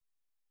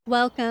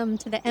Welcome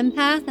to the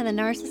Empath and the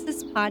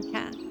Narcissist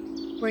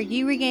podcast, where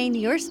you regain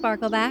your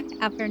sparkle back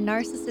after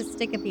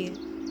narcissistic abuse.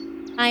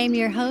 I am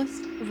your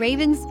host,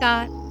 Raven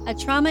Scott, a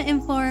trauma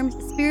informed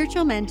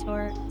spiritual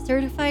mentor,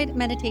 certified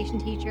meditation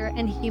teacher,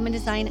 and human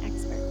design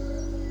expert.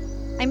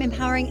 I'm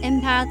empowering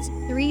empaths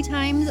 3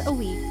 times a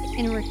week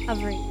in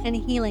recovery and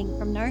healing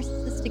from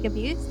narcissistic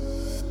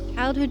abuse,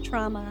 childhood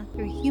trauma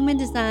through human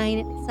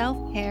design,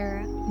 self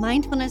care,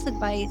 mindfulness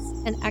advice,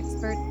 and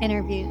expert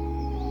interviews.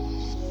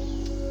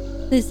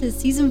 This is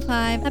Season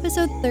 5,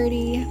 Episode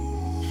 30,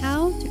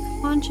 How to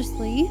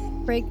Consciously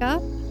Break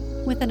Up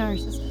with a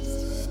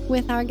Narcissist,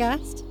 with our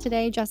guest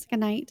today, Jessica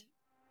Knight.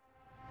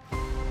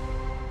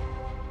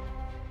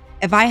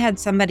 If I had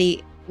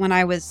somebody when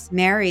I was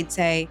married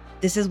say,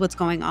 this is what's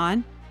going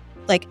on,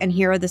 and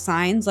here are the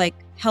signs,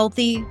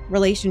 healthy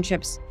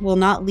relationships will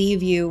not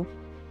leave you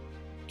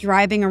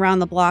driving around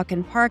the block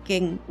and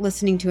parking,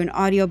 listening to an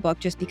audiobook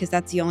just because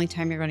that's the only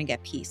time you're going to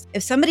get peace.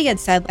 If somebody had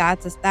said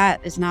that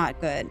is not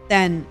good,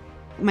 then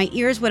my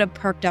ears would have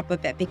perked up a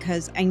bit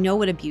because I know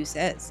what abuse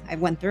is. I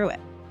went through it.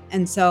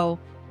 And so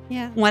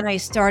when I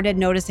started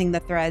noticing the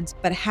threads,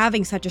 but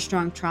having such a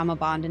strong trauma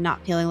bond and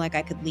not feeling like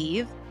I could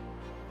leave,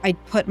 I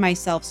put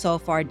myself so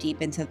far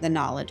deep into the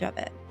knowledge of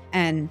it.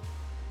 And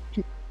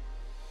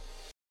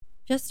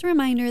just a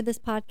reminder, this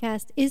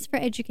podcast is for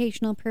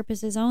educational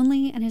purposes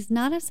only and is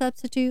not a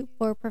substitute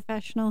for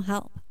professional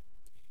help.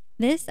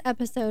 This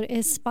episode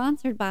is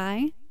sponsored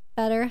by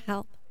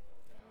BetterHelp.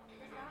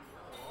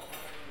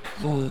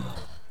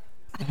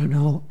 I don't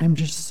know. I'm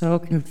just so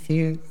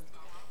confused.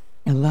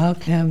 I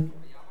love him,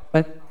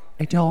 but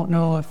I don't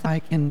know if I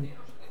can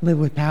live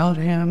without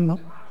him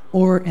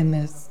or in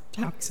this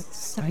toxic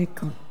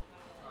cycle.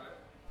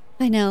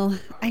 I know.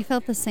 I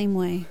felt the same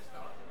way.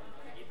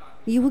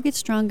 You will get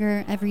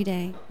stronger every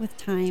day with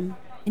time,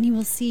 and you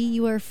will see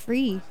you are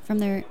free from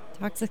their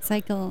toxic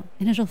cycle,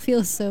 and it'll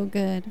feel so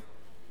good.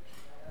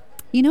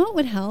 You know what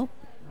would help?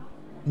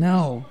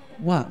 No.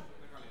 What?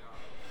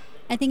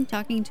 I think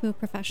talking to a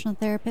professional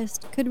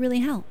therapist could really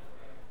help.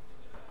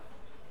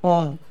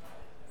 Well,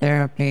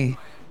 therapy.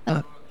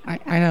 I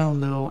don't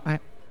know. I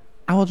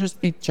will just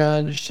be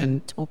judged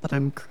and told that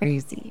I'm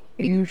crazy.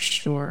 Are you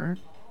sure?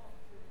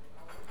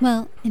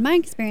 Well, in my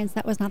experience,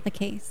 that was not the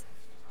case.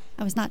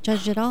 I was not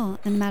judged at all.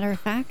 And matter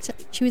of fact,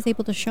 she was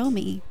able to show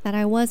me that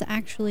I was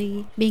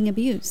actually being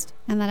abused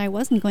and that I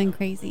wasn't going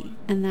crazy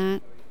and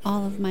that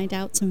all of my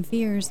doubts and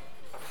fears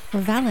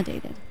were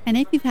validated. And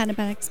if you've had a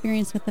bad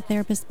experience with a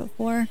therapist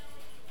before,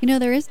 you know,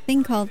 there is a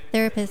thing called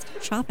therapist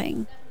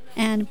shopping,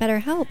 and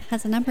BetterHelp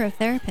has a number of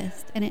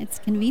therapists, and it's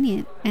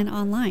convenient and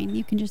online.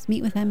 You can just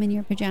meet with them in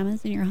your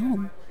pajamas in your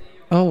home.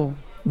 Oh,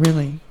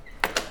 really?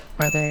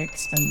 Are they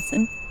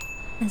expensive?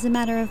 As a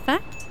matter of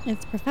fact,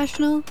 it's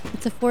professional,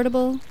 it's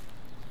affordable,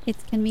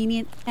 it's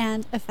convenient,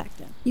 and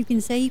effective. You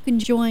can say you can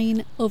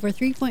join over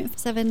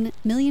 3.7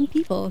 million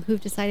people who've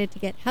decided to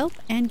get help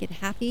and get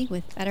happy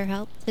with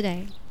BetterHelp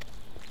today.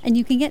 And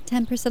you can get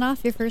 10%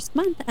 off your first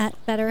month at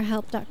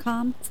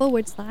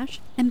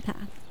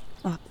betterhelp.com/empath.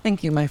 Oh,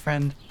 thank you, my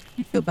friend.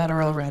 I feel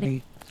better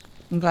already.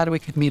 I'm glad we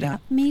could meet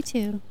up. Me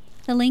too.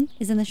 The link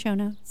is in the show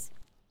notes.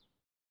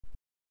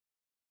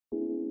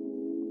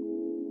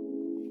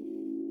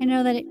 I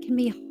know that it can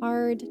be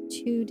hard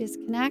to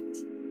disconnect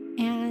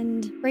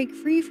and break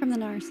free from the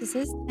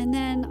narcissist. And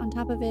then on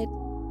top of it,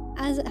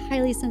 as a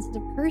highly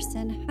sensitive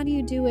person, how do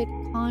you do it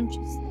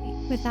consciously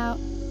without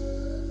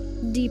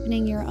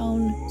deepening your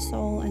own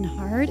soul and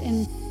heart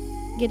and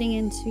getting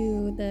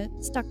into the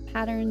stuck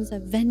patterns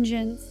of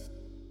vengeance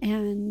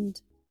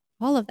and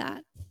all of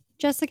that?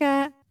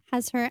 Jessica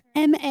has her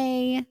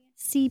MA,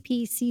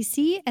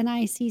 CPCC, and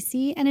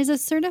ICC and is a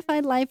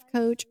certified life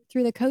coach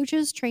through the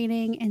Coaches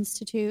Training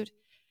Institute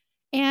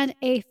and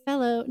a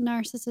fellow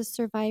narcissist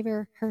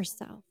survivor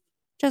herself.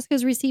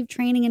 Jessica's received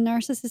training in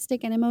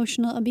narcissistic and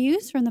emotional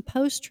abuse from the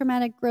Post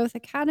Traumatic Growth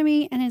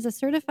Academy and is a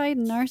certified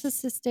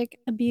narcissistic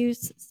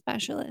abuse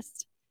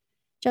specialist.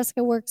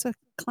 Jessica works with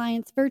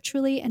clients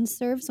virtually and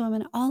serves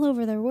women all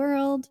over the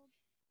world.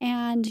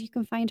 And you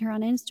can find her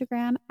on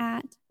Instagram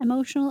at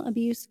Emotional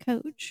Abuse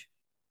Coach.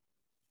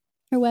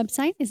 Her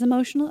website is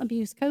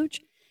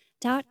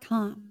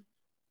emotionalabusecoach.com.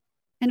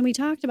 And we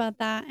talked about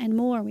that and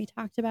more. We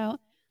talked about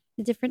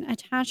the different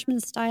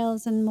attachment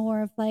styles and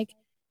more of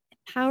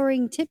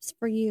empowering tips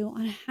for you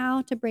on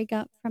how to break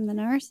up from the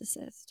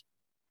narcissist.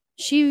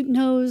 She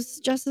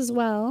knows just as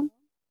well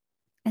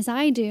as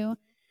I do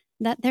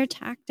that their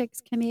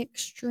tactics can be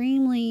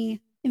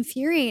extremely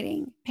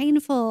infuriating,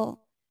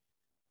 painful,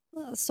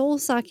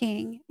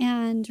 soul-sucking,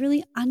 and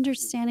really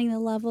understanding the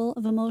level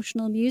of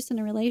emotional abuse in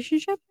a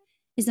relationship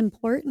is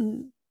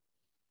important.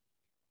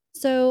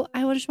 So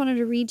I just wanted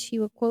to read to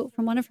you a quote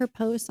from one of her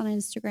posts on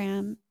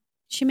Instagram.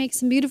 She makes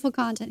some beautiful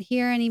content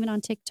here and even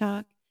on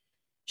TikTok.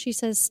 She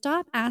says,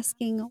 "Stop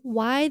asking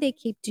why they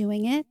keep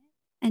doing it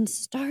and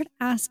start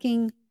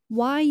asking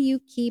why you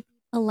keep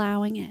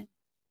allowing it."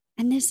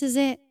 And this is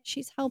it.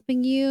 She's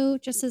helping you,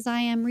 just as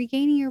I am,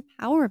 regaining your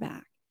power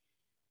back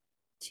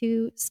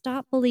to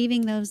stop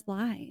believing those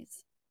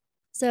lies.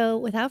 So,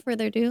 without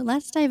further ado,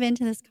 let's dive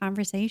into this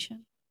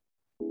conversation.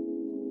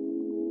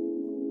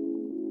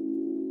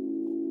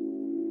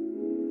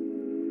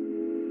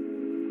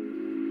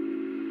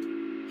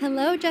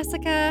 Hello,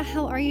 Jessica.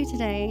 How are you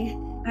today?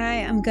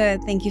 Hi, I'm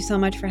good. Thank you so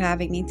much for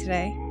having me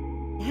today.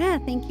 Yeah,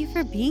 thank you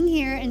for being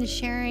here and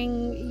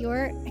sharing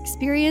your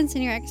experience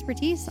and your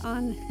expertise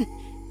on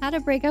how to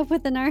break up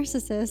with a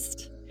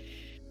narcissist.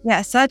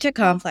 Yeah, such a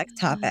complex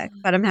topic,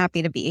 but I'm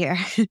happy to be here.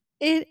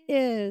 It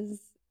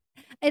is.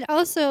 It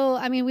also,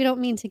 I mean, we don't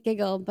mean to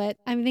giggle, but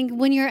I think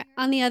when you're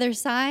on the other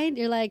side,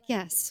 you're like,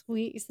 yes,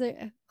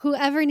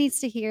 whoever needs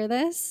to hear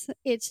this,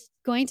 it's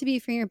going to be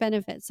for your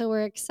benefit. So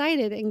we're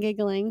excited and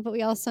giggling, but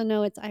we also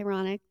know it's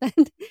ironic that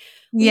we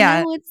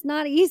Yeah, know it's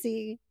not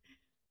easy.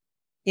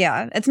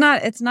 yeah. It's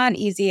not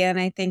easy, and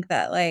I think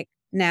that, like,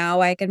 now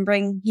I can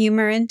bring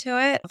humor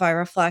into it if I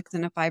reflect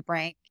and if I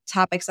bring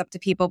topics up to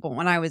people, but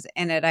when I was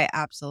in it, I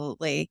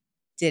absolutely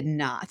did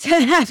not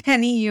have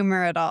any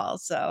humor at all.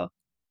 So,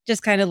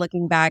 just kinda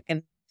looking back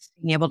and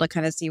being able to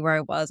kinda see where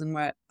I was and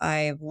what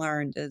I've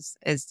learned is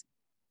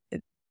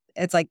it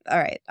it's like, "All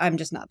right, I'm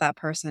just not that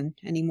person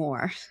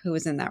anymore who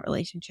was in that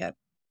relationship."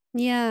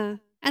 Yeah.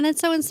 And it's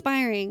so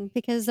inspiring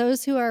because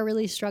those who are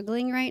really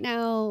struggling right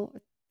now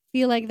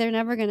feel like they're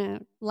never going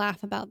to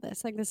laugh about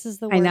this. Like, this is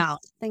the I know.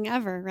 worst thing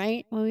ever,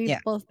 right? Well, we've Yeah.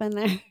 both been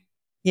there.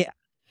 Yeah.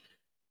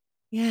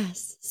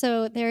 Yes.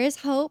 So there is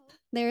hope,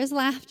 there is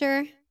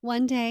laughter.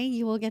 One day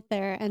you will get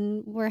there,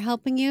 and we're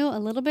helping you a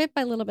little bit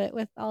by little bit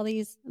with all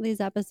these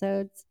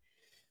episodes.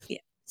 Yeah.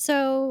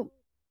 So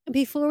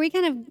before we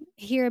kind of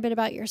hear a bit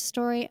about your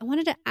story, I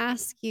wanted to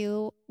ask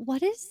you,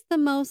 what is the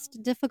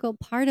most difficult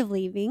part of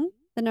leaving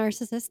the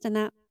narcissist? And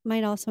that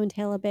might also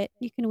entail a bit,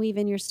 you can weave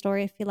in your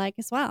story if you like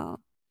as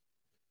well.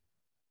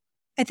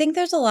 I think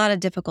there's a lot of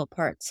difficult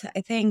parts.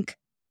 I think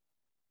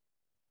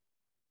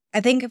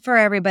for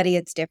everybody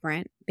it's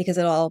different because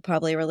it all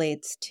probably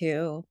relates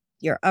to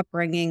your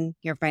upbringing,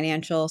 your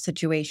financial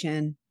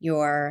situation,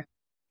 your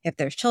if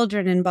there's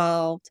children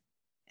involved.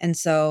 And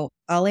so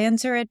I'll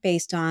answer it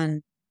based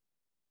on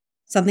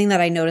something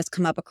that I notice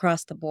come up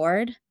across the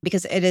board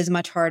because it is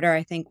much harder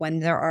I think when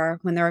there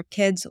are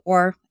kids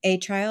or a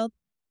child.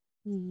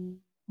 Mhm.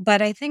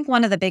 But I think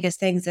one of the biggest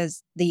things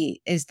is the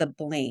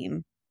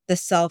blame, the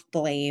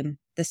self-blame,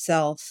 the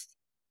self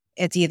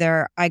it's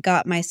either I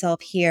got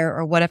myself here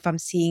or what if I'm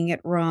seeing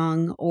it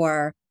wrong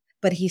or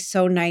but he's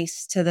so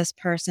nice to this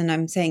person.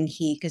 I'm saying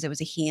he because it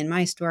was a he in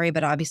my story,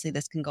 but obviously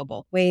this can go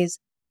both ways.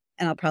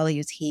 And I'll probably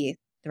use he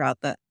throughout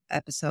the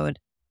episode.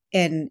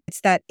 And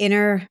it's that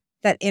inner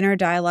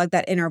dialogue,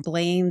 that inner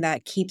blame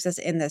that keeps us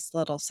in this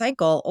little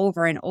cycle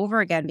over and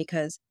over again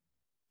because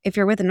if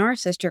you're with a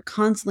narcissist, you're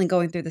constantly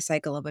going through the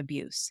cycle of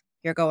abuse.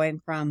 You're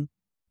going from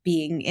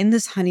being in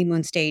this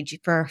honeymoon stage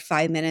for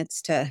 5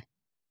 minutes to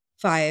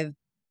 5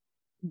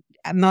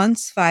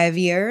 months, 5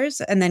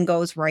 years, and then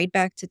goes right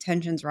back to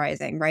tensions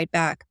rising, right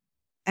back.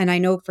 And I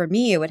know for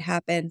me, it would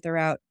happen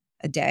throughout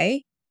a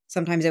day.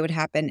 Sometimes it would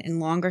happen in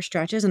longer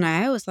stretches. And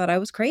I always thought I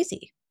was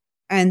crazy.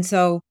 And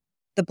so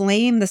the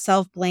blame, the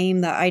self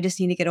blame that I just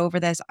need to get over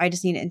this, I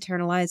just need to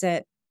internalize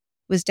it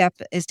is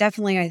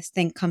definitely, I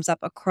think, comes up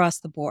across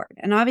the board.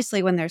 And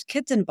obviously, when there's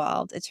kids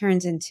involved, it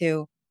turns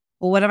into,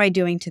 well, what am I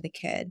doing to the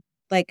kid?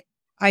 Like,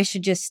 I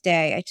should just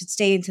stay. I should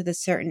stay into this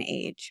certain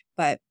age.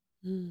 But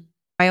Mm.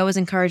 I always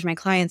encourage my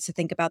clients to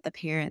think about the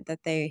parent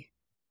that they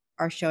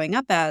are showing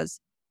up as,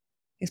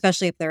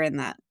 especially if they're in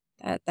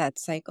that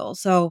cycle.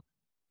 So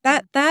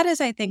that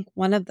is, I think,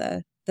 one of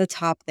the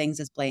top things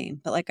is blame.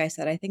 But like I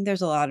said, I think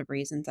there's a lot of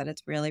reasons that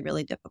it's really,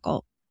 really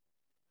difficult.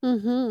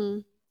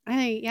 Mhm.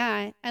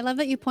 I love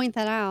that you point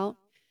that out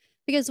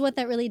because what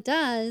that really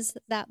does,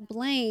 that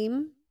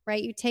blame,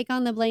 right? You take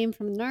on the blame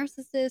from the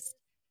narcissist,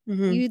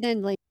 Hmm. you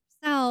then blame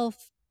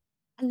yourself,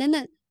 and then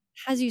that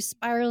has you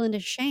spiral into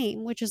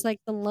shame, which is like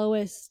the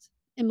lowest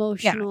Yeah,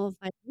 emotional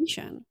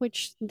vibration,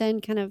 which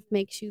then kind of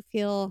makes you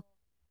feel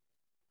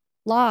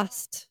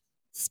lost,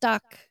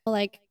 stuck,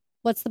 like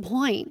what's the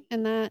point?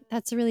 And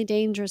that's a really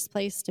dangerous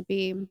place to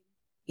be.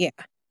 yeah,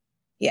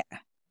 yeah.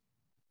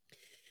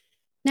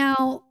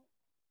 Now,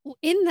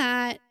 in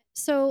that,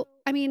 so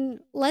I mean,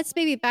 let's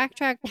maybe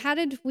backtrack. How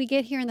did we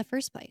get here in the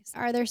first place?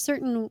 Are there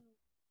certain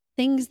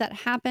things that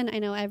happen? I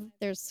know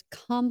there's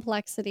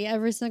complexity.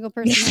 Every single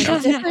person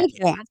has a different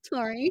Yeah,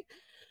 story,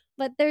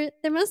 but there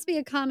must be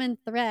a common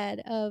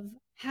thread of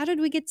how did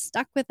we get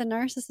stuck with a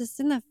narcissist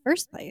in the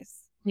first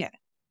place? yeah.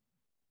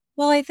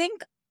 Well, I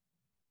think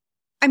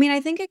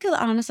it could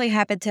honestly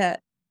happen to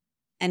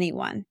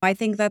anyone. I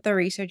think that the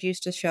research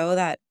used to show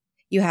that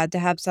you had to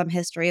have some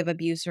history of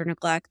abuse or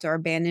neglect or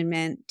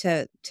abandonment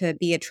to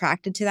be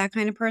attracted to that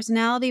kind of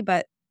personality.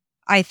 But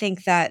I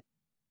think that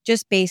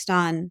just based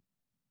on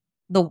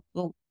the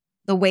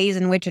the ways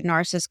in which a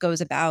narcissist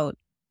goes about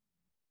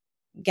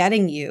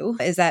getting you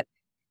is that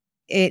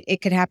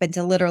it could happen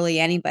to literally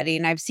anybody.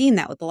 And I've seen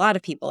that with a lot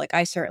of people. Like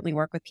I certainly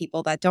work with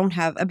people that don't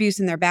have abuse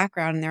in their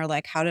background and they're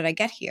like, how did I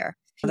get here?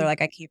 They're Mm.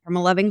 like, I came from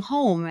a loving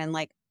home and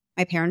like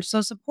my parents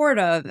so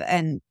supportive.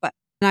 And but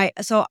and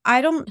I so I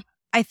don't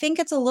I think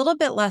it's a little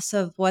bit less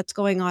of what's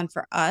going on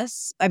for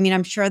us. I mean,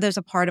 I'm sure there's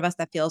a part of us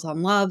that feels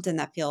unloved and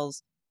that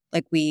feels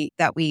like we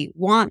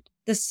want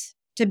this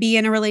to be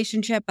in a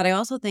relationship. But I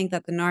also think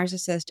that the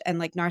narcissist and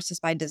like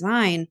narcissists by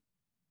design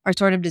are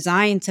sort of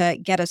designed to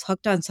get us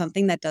hooked on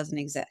something that doesn't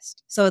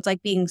exist. So it's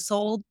like being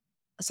sold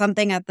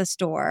something at the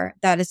store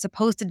that is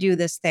supposed to do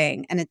this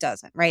thing and it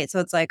doesn't, right? So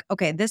it's like,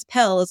 okay, this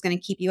pill is going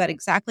to keep you at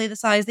exactly the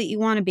size that you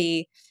want to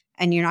be,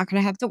 and you're not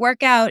going to have to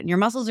work out and your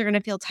muscles are going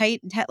to feel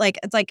tight and like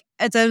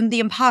it's the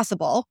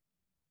impossible.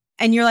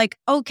 And you're like,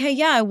 okay,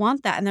 yeah, I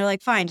want that. And they're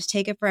like, fine, just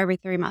take it for every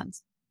 3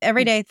 months,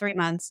 every day, 3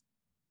 months.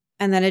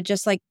 And then it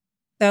just like,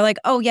 they're like,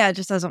 oh yeah,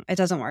 it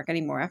doesn't work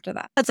anymore after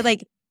that. That's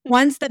like,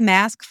 once the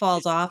mask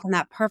falls off and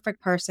that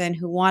perfect person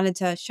who wanted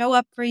to show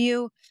up for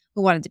you,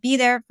 who wanted to be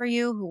there for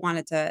you, who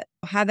wanted to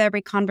have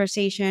every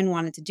conversation,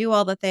 wanted to do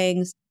all the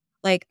things,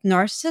 like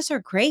narcissists are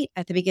great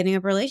at the beginning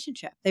of a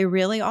relationship. They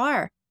really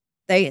are.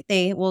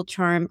 They will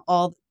charm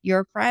all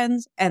your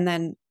friends and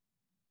then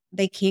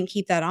they can't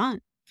keep that on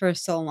for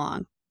so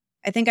long.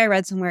 I think I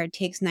read somewhere it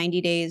takes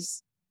 90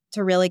 days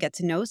to really get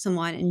to know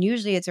someone. And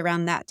usually it's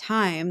around that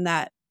time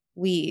that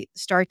we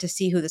start to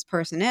see who this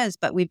person is.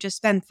 But we've just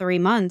spent 3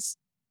 months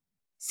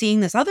seeing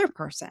this other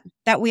person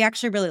that we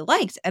actually really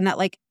liked. And that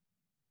like,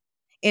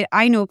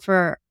 I know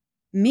for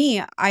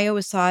me, I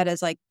always saw it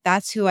as like,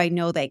 that's who I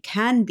know they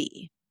can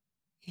be.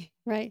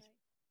 Right.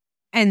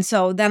 And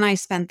so then I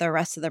spent the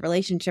rest of the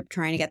relationship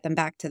trying to get them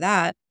back to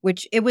that,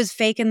 which it was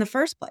fake in the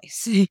first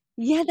place.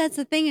 Yeah, that's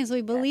the thing is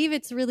we believe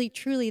it's really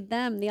truly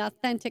them. The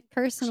authentic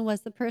person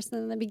was the person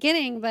in the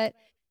beginning, but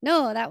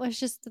no, that was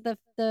just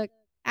the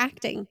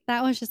acting.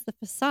 That was just the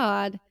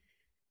facade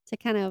to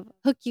kind of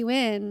hook you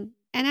in.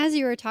 And as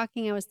you were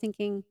talking, I was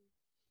thinking,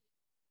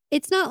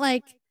 it's not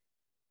like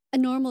a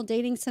normal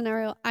dating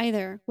scenario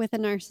either with a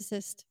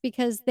narcissist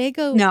because they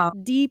go No,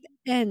 deep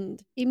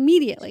end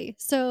immediately.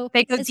 So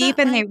they go it's deep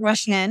not and they like,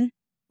 rush in.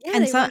 yeah,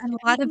 And they so rush and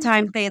a lot of in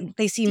times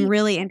they seem deep.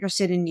 really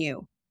interested in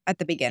you at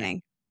the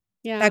beginning.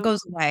 That Yeah.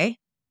 goes away.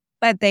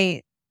 But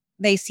they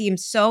seem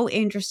so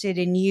interested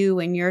in you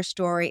and your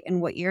story and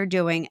what you're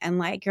doing. And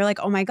like you're like,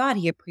 oh my God,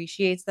 he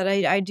appreciates that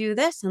I do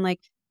this. And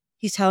like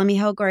he's telling me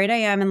how great I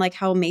am and like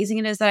how amazing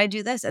it is that I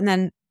do this. And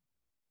then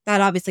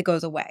that obviously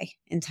goes away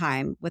in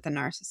time with a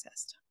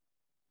narcissist.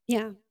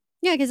 Yeah.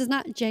 Yeah, because it's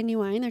not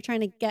genuine. They're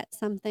trying to get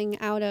something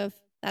out of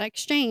that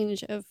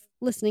exchange of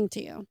listening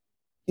to you.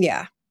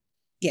 Yeah.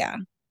 Yeah.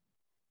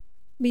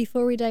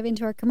 Before we dive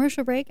into our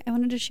commercial break, I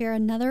wanted to share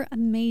another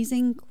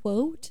amazing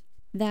quote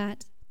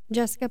that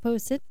Jessica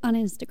posted on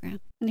Instagram.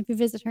 And if you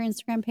visit her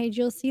Instagram page,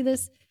 you'll see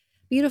this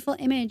beautiful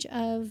image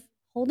of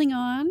holding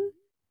on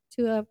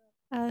to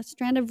a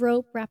strand of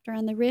rope wrapped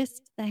around the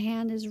wrist. The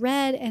hand is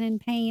red and in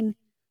pain,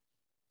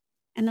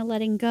 and the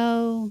letting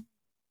go,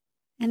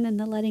 and then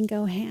the letting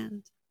go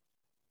hand.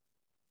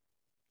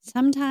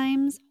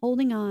 Sometimes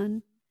holding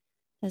on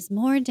does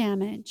more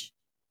damage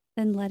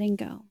than letting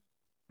go.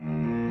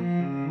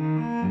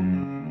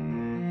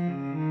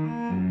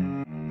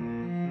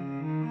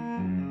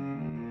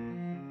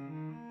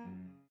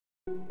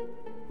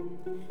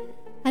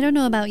 I don't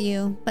know about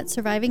you, but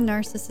surviving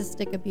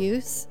narcissistic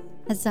abuse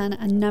has done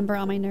a number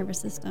on my nervous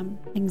system,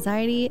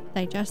 anxiety,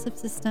 digestive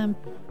system,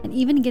 and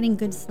even getting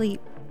good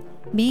sleep.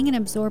 Being an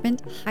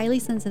absorbent, highly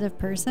sensitive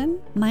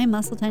person, my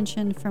muscle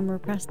tension from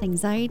repressed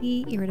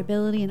anxiety,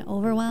 irritability, and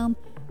overwhelm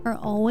are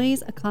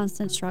always a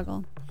constant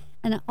struggle,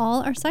 and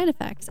all are side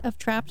effects of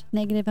trapped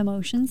negative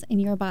emotions in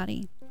your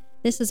body.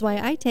 This is why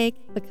I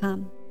take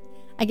Become.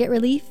 I get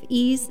relief,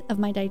 ease of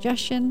my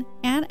digestion,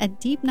 and a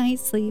deep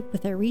night's sleep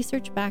with their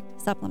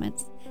research-backed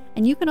supplements.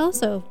 And you can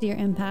also, dear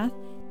empath,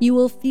 you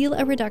will feel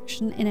a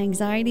reduction in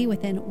anxiety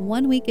within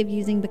 1 week of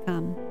using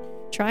Become.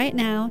 Try it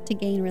now to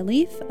gain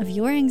relief of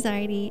your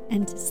anxiety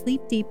and to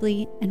sleep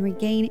deeply and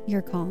regain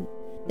your calm.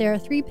 There are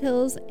 3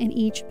 pills in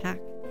each pack.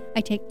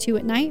 I take 2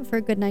 at night for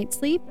a good night's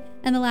sleep,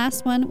 and the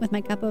last one with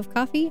my cup of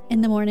coffee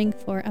in the morning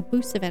for a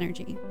boost of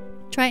energy.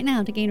 Try it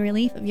now to gain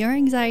relief of your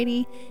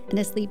anxiety and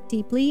to sleep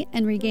deeply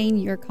and regain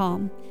your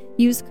calm.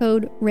 Use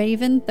code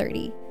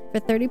RAVEN30 for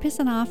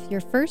 30% off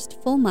your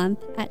first full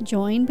month at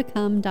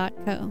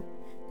joinbecome.co.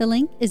 The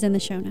link is in the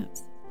show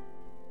notes.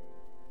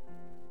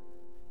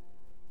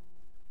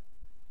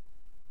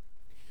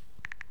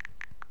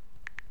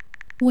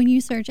 When you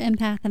search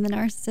Empath and the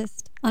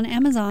Narcissist on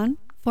Amazon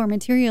for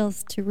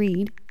materials to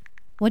read,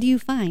 what do you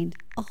find?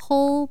 A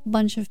whole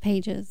bunch of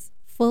pages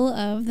full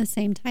of the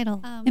same title,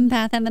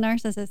 Empath and the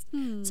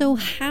Narcissist. So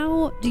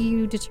how do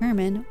you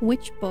determine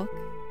which book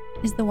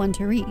is the one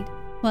to read?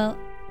 Well,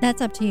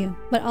 that's up to you.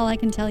 But all I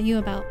can tell you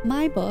about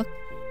my book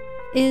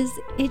is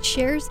it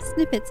shares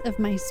snippets of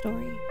my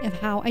story, of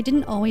how I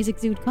didn't always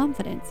exude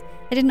confidence.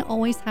 I didn't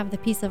always have the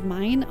peace of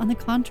mind. On the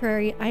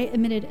contrary, I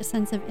emitted a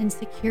sense of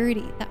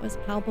insecurity that was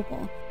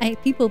palpable. I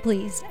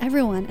people-pleased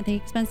everyone at the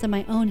expense of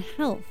my own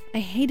health. I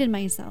hated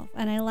myself,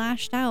 and I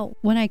lashed out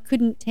when I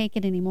couldn't take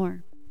it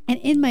anymore. And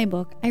in my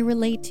book, I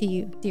relate to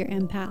you, dear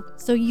empath,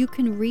 so you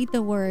can read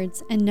the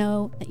words and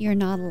know that you're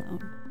not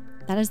alone.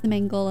 That is the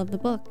main goal of the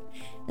book.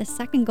 The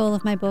second goal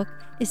of my book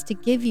is to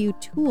give you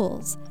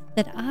tools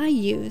that I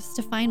use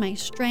to find my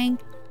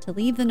strength, to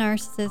leave the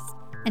narcissist,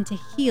 and to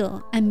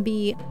heal and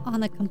be on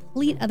the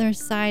complete other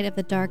side of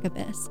the dark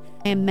abyss.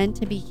 I am meant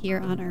to be here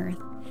on earth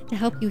to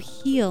help you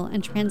heal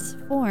and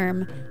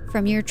transform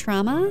from your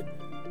trauma,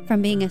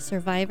 from being a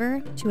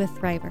survivor to a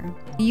thriver.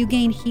 You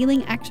gain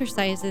healing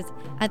exercises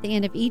at the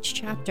end of each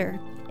chapter.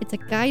 It's a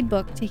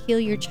guidebook to heal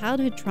your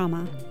childhood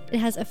trauma. It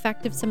has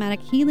effective somatic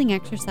healing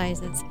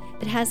exercises.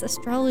 It has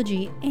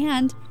astrology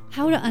and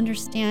how to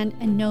understand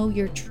and know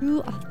your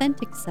true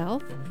authentic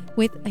self,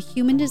 with a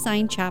human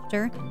design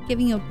chapter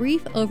giving you a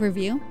brief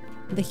overview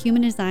of the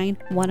Human Design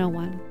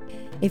 101.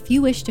 If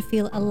you wish to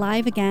feel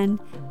alive again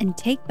and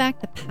take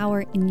back the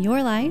power in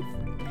your life,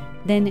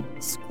 then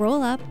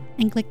scroll up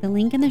and click the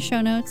link in the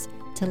show notes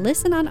to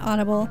listen on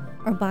Audible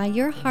or buy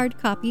your hard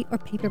copy or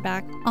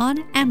paperback on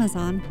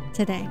Amazon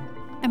today.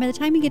 And by the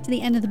time you get to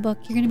the end of the book,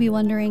 you're going to be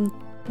wondering,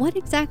 what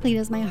exactly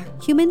does my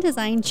human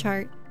design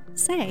chart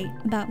say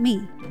about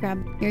me?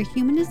 Grab your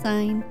human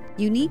design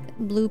unique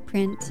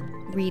blueprint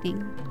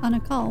reading on a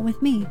call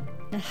with me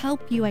to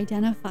help you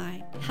identify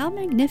how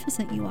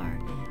magnificent you are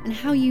and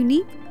how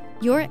unique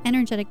your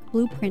energetic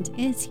blueprint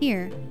is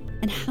here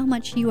and how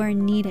much you are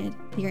needed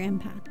for your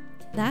impact.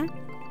 That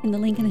in the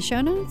link in the show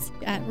notes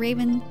at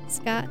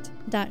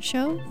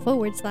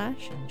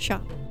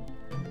ravenscott.show/shop.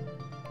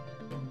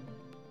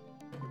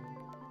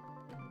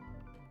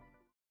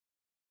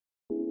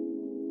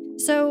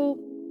 So,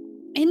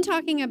 in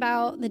talking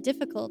about the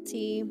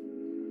difficulty,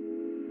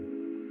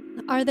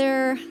 are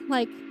there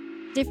like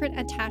different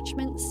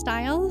attachment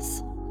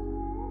styles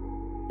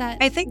that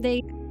I think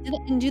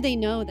and do they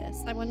know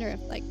this? I wonder if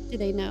do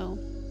they know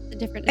the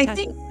different I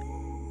attachment think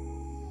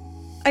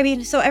I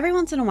mean, so every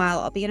once in a while,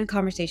 I'll be in a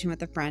conversation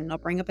with a friend. I'll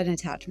bring up an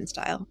attachment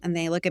style, and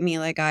they look at me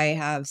like I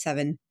have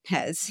 7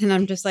 heads, and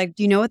I'm just like,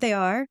 "Do you know what they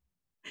are?"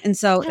 And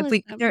so Tell if us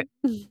we there,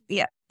 them.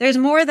 yeah, there's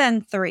more than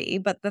 3,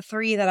 but the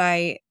 3 that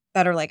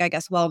are like I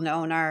guess well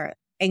known are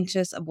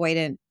anxious,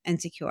 avoidant,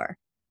 and secure.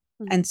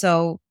 Mhm. And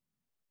so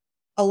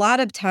a lot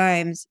of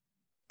times,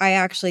 I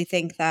actually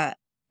think that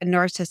a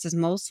narcissist is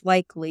most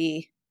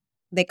likely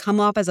they come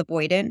off as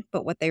avoidant,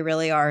 but what they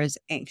really are is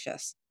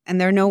anxious, and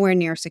they're nowhere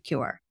near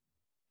secure.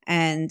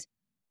 And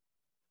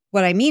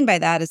what I mean by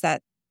that is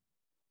that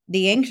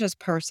the anxious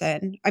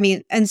person, I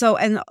mean, and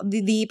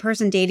the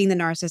person dating the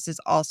narcissist is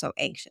also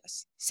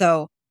anxious.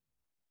 So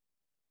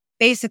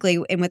basically,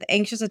 and with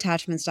anxious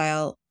attachment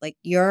style, like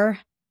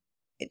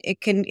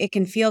it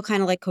can feel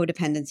kind of like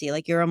codependency,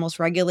 like you're almost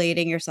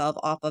regulating yourself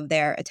off of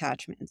their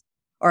attachments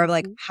or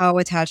like Mhm. how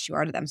attached you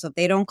are to them. So if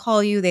they don't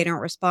call you, they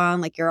don't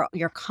respond, like you're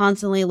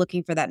constantly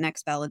looking for that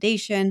next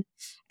validation,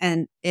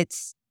 and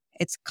it's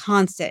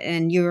constant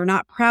and you're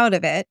not proud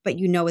of it, but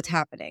you know it's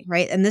happening,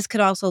 right? And this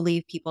could also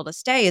leave people to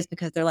stay is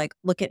because they're like,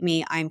 look at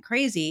me, I'm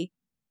crazy.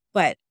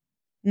 But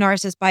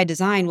narcissists by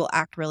design will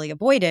act really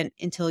avoidant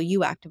until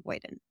you act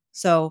avoidant.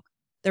 So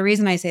the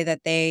reason I say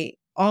that they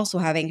also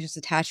have anxious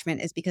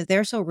attachment is because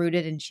they're so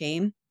rooted in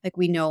shame. Like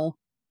we know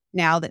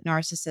now that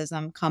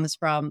narcissism comes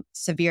from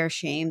severe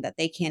shame that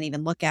they can't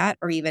even look at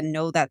or even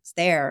know that's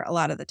there a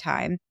lot of the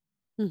time.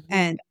 Mhm.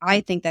 And I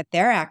think that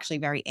they're actually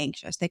very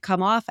anxious. They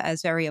come off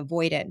as very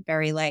avoidant,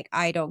 very like,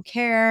 I don't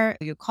care.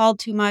 You called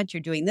too much.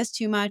 You're doing this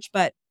too much.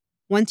 But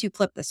once you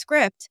flip the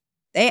script,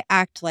 they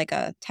act like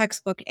a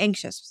textbook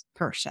anxious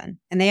person.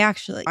 And I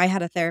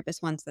had a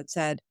therapist once that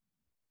said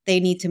they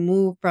need to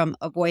move from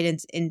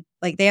avoidance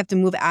like they have to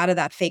move out of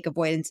that fake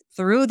avoidance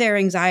through their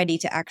anxiety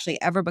to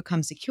actually ever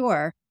become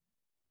secure.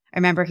 I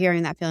remember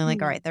hearing that feeling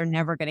like, all Mm. right, they're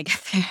never going to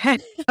get there.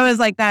 I was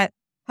like that.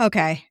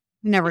 Okay.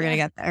 Never going to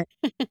Yeah. get there.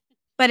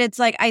 But it's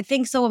like, I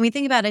think so when we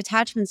think about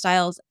attachment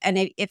styles,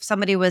 and if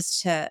somebody was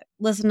to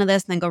listen to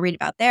this and then go read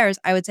about theirs,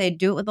 I would say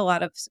do it with a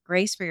lot of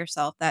grace for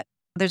yourself that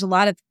there's a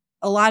lot of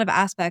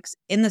aspects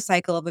in the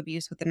cycle of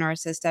abuse with the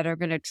narcissist that are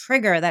going to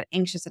trigger that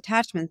anxious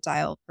attachment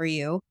style for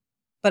you.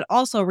 But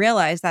also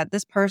realize that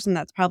this person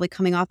that's probably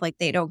coming off like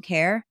they don't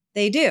care,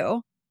 they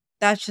do.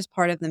 That's just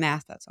part of the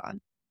math that's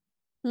on.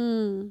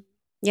 Hmm.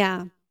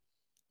 Yeah.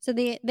 So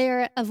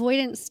their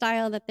avoidance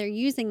style that they're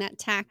using, that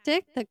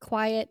tactic, the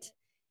quiet,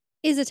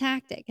 is a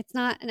tactic. It's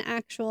not an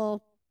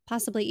actual,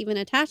 possibly even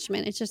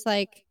attachment. It's just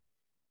like,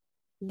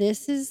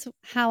 this is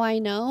how I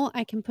know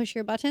I can push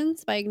your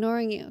buttons by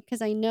ignoring you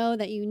because I know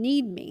that you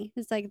need me.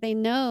 It's like they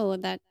know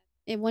that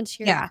once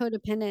you're Yeah.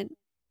 codependent,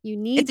 you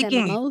It's need a them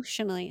game.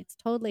 emotionally. It's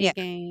totally a Yeah.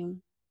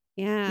 game.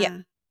 Yeah.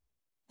 Yeah.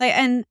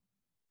 And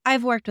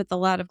I've worked with a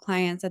lot of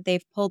clients that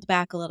they've pulled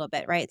back a little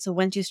bit, right? So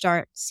once you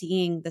start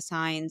seeing the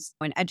signs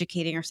when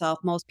educating yourself,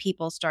 most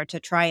people start to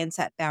try and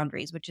set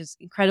boundaries, which is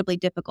incredibly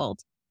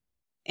difficult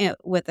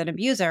with an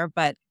abuser,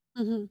 but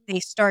Mhm.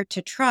 they start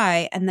to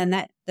try. And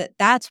then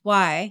that's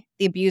why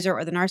the abuser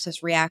or the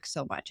narcissist reacts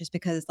so much is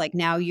because like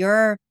now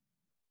you're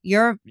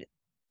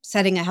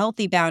setting a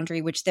healthy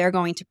boundary, which they're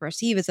going to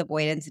perceive as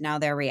avoidance. And now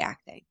they're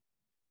reacting.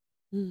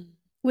 Mm.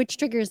 Which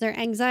triggers their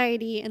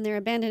anxiety and their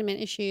abandonment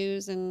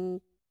issues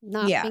and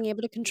not Yeah. being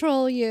able to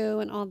control you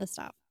and all the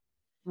stuff.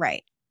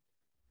 Right.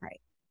 Right.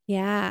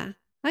 Yeah.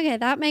 Okay,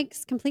 that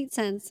makes complete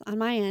sense on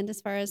my end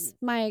as far as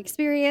my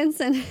experience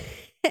and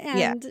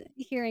Yeah. and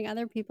hearing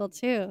other people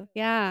too.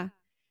 Yeah.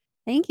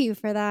 Thank you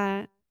for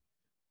that.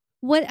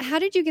 What how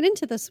did you get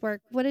into this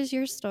work? What is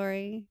your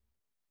story?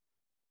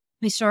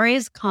 My story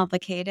is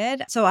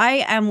complicated. So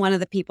I am one of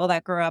the people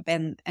that grew up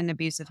in an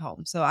abusive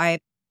home. So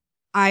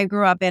I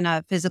grew up in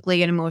a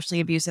physically and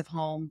emotionally abusive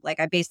home. Like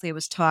I basically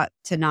was taught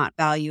to not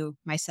value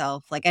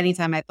myself. Like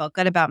anytime I felt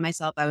good about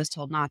myself, I was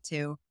told not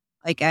to.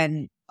 Like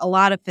and a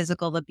lot of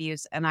physical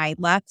abuse. And I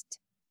left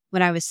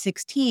when I was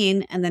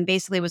 16 and then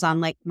basically was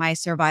on like my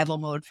survival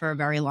mode for a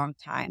very long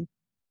time.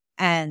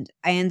 And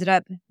I ended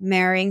up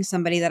marrying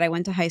somebody that I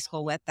went to high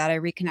school with that I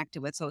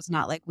reconnected with. So it's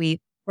not like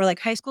we were like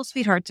high school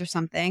sweethearts or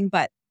something,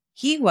 but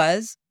he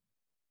was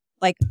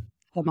like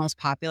the most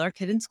popular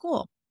kid in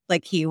school.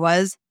 Like he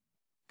was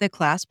the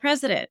class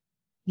president.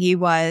 He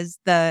was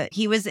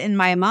in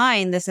my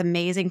mind this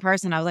amazing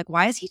person. I was like,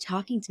 why is he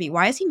talking to me?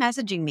 Why is he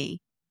messaging me?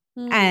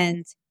 Mm.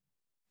 And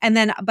and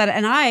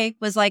I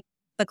was like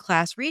the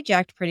class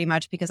reject pretty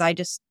much because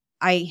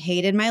I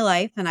hated my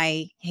life and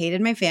I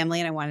hated my family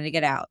and I wanted to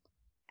get out.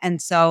 And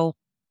so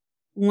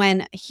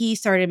when he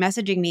started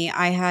messaging me,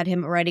 I had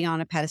him already on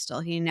a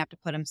pedestal. He didn't have to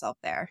put himself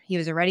there. He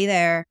was already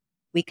there.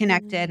 We Mhm.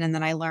 connected. And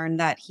then I learned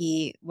that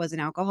he was an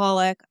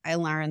alcoholic. I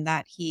learned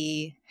that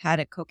he had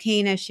a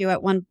cocaine issue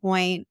at one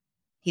point.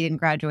 He didn't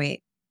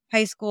graduate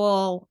high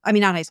school. I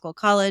mean, not high school,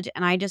 college.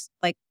 And I just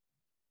like,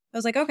 I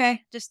was like,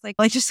 okay, just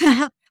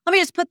let me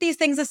just put these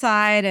things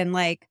aside and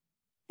like,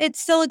 it's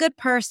still a good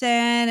person.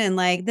 And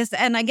like this.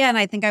 And again,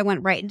 I think I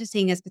went right into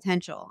seeing his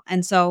potential.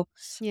 And so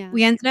Yeah.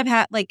 we ended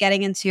up like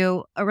getting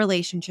into a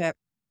relationship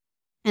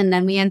and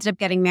then we ended up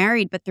getting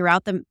married. But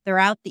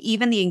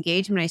even the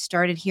engagement, I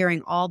started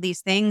hearing all these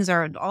things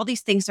or all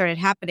these things started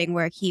happening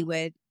where he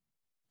would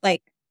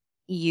like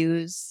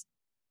use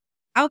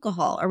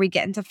alcohol or we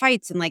get into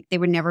fights and like they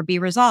would never be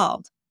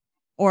resolved.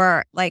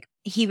 Or like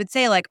he would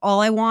say like, all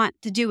I want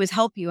to do is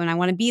help you and I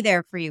want to be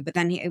there for you. But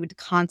then he would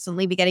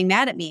constantly be getting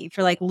mad at me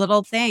for like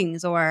little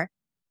things. Or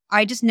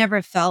I just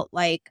never felt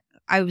like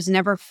I was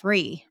never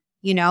free,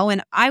 you know,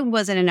 and I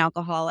wasn't an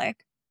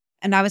alcoholic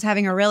and I was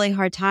having a really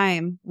hard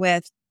time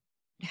with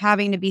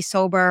having to be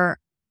sober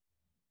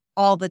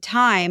all the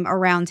time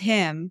around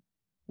him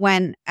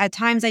when at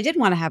times I did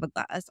want to have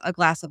a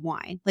glass of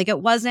wine. Like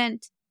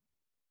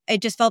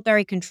it just felt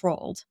very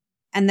controlled.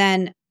 And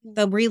then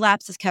the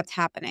relapses kept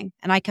happening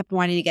and I kept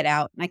wanting to get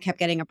out and I kept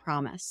getting a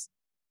promise.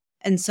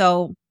 And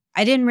so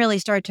I didn't really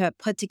start to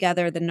put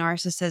together the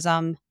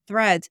narcissism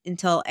threads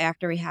until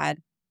after we had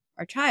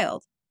our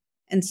child.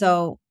 And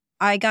so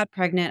I got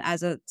pregnant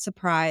as a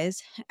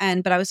surprise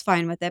but I was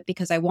fine with it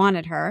because I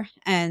wanted her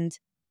and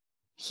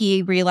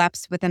he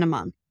relapsed within a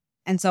month.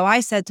 And so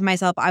I said to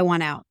myself, I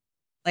want out.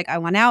 Like I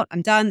want out.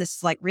 I'm done. This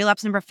is like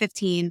relapse number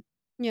 15.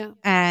 Yeah.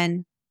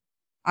 And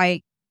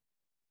I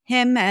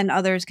him and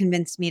others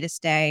convinced me to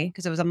stay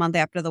because it was a month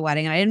after the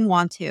wedding and I didn't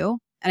want to.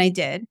 And I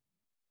did.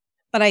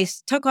 But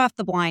took off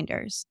the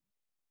blinders.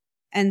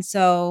 And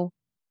so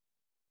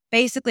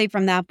basically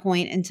from that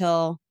point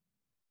until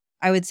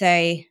I would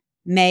say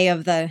May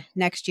of the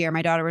next year,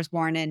 my daughter was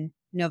born in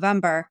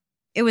November,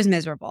 it was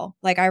miserable.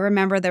 Like I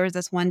remember there was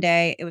this one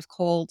day, it was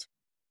cold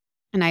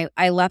and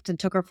I left and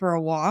took her for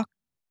a walk.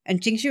 And I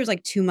think she was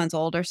like 2 months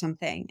old or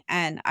something.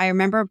 And I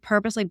remember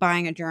purposely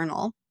buying a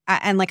journal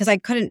and like, cause I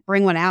couldn't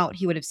bring one out,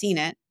 he would have seen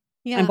it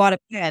and Yeah. bought a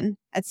pen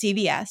at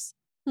CVS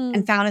Mm.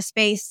 and found a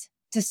space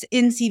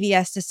in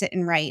CVS to sit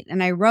and write.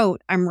 And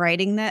I'm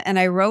writing that. And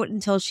I wrote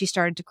until she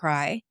started to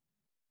cry.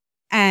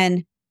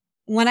 And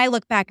when I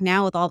look back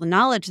now with all the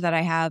knowledge that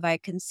I have, I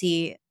can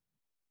see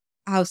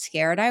how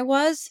scared I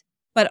was,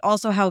 but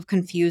also how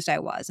confused I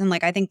was. And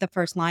like, I think the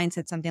first line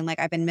said something like,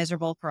 I've been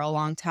miserable for a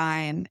long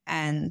time.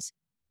 And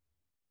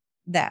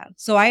that.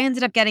 So I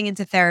ended up getting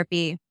into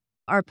therapy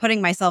or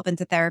putting myself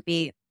into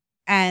therapy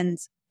and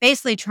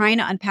basically trying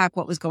to unpack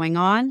what was going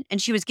on.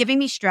 And she was giving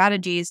me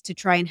strategies to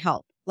try and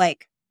help,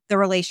 like the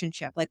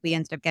relationship. Like we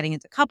ended up getting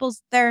into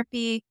couples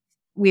therapy.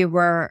 We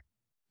were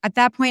at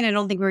that point, I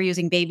don't think we were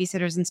using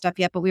babysitters and stuff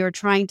yet, but we were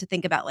trying to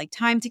think about like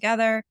time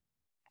together.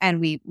 And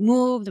we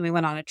moved and we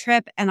went on a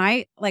trip. And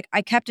I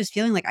kept just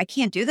feeling like I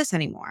can't do this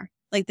anymore.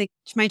 Like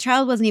my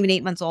child wasn't even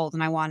 8 months old.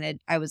 And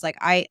I was like,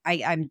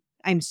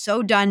 I'm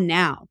so done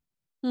now.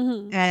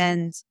 Mhm.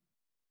 And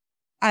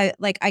I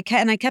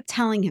kept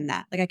telling him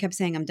that. Like I kept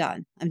saying, I'm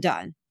done. I'm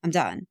done. I'm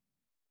done.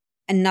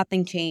 And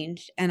nothing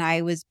changed. And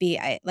it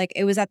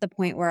was at the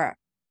point where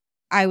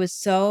I was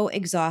so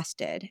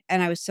exhausted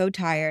and I was so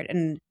tired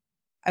and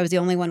I was the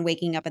only one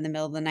waking up in the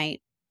middle of the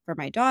night for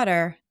my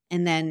daughter.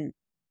 And then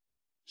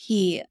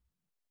he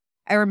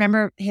I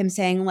remember him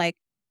saying like,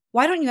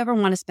 "Why don't you ever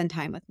want to spend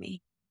time with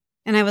me?"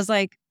 And I was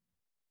like,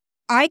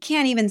 I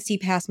can't even see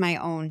past my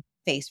own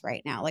face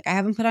right now. Like I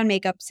haven't put on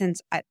makeup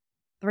since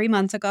 3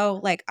 months ago.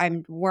 Like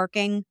I'm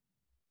working.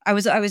 I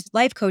was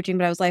life coaching,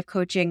 but I was life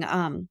coaching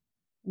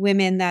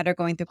women that are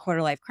going through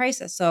quarter life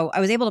crisis. So I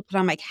was able to put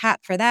on my hat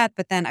for that,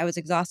 but then I was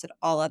exhausted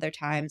all other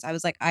times. I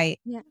was like,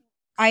 Yeah.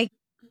 I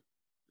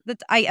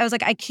I was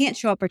like, I can't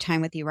show up for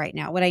time with you right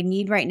now. What I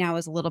need right now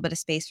is a little bit of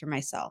space for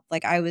myself.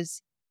 Like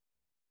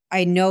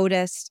I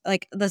noticed,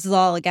 like, this is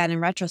all again in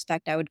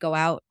retrospect. I would go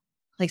out,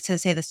 like, to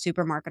say the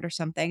supermarket or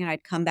something, and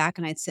I'd come back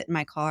and I'd sit in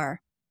my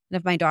car. And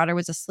if my daughter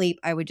was asleep,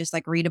 I would just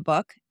like read a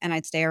book and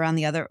I'd stay around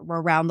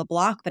the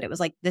block. But it was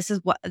like, it's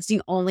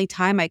the only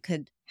time I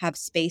could have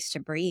space to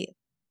breathe.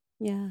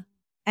 Yeah.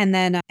 And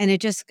then,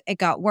 it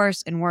got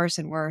worse and worse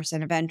and worse.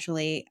 And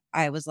eventually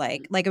I was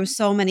like, it was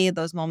so many of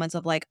those moments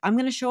of like, I'm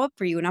going to show up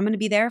for you and I'm going to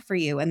be there for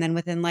you. And then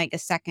within like a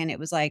second, it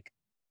was like,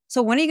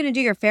 so when are you going to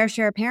do your fair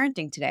share of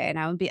parenting today? And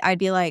I'd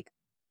be like,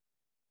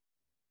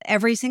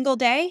 every single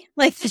day,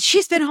 like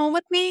she's been home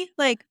with me.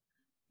 Like,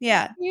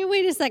 yeah. Yeah,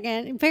 wait a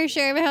second. Fair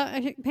share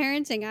of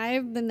parenting.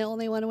 I've been the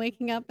only one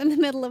waking up in the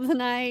middle of the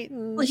night.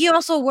 Well, he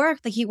also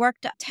worked, like he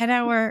worked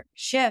 10-hour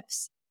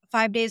shifts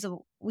 5 days a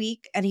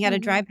week and he had to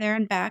Mhm. drive there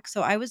and back.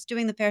 So I was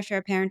doing the fair share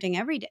of parenting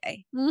every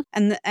day.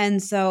 Mm.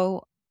 And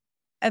so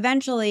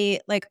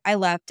eventually like I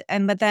left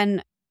but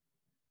then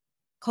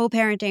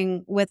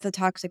co-parenting with the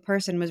toxic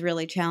person was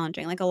really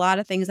challenging. Like a lot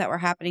of things that were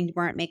happening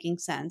weren't making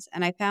sense.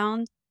 And I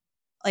found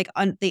like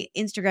on the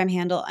Instagram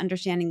handle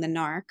understanding the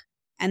narc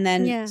and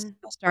then Yeah.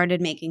 stuff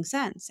started making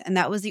sense. And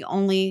that was the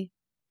only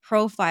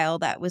profile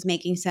that was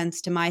making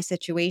sense to my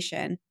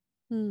situation.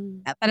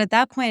 Mm. But at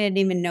that point I didn't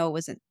even know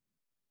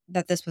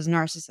that this was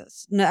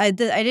narcissist. No, I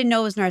didn't know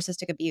it was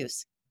narcissistic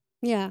abuse.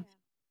 Yeah.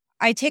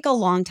 I take a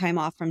long time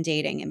off from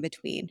dating in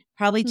between.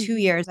 Probably 2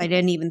 Mhm. years I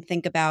didn't even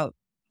think about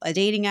a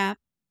dating app.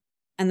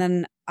 And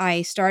then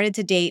I started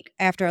to date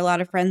after a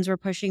lot of friends were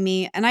pushing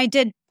me. And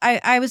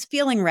I was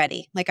feeling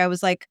ready. Like I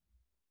was like,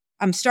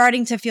 I'm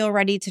starting to feel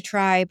ready to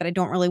try, but I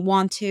don't really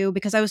want to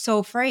because I was so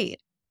afraid.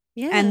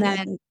 And Yeah.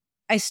 then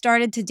I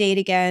started to date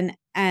again.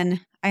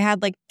 And I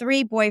had like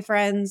 3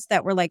 boyfriends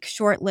that were like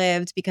short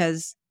lived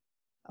because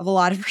of a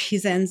lot of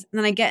reasons. And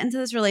then I get into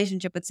this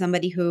relationship with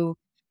somebody who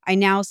I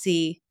now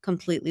see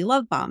completely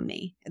love bombed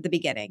me at the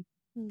beginning.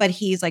 Mm. But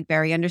he's like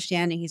very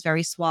understanding. He's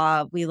very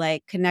suave. We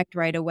like connect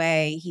right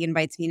away. He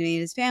invites me to meet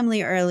his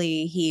family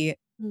early.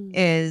 Mm.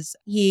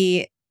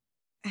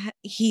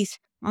 He's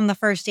on the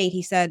first date,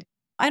 he said,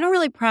 I don't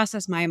really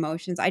process my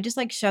emotions. I just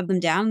like shove them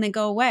down and they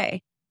go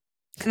away.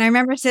 And I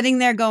remember sitting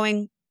there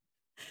going,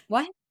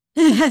 what?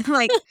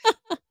 Like,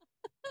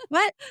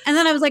 what? And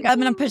then I was like, I'm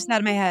going to push that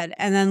out of my head.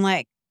 And then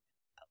like,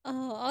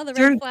 Oh, all the red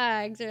during,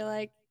 flags are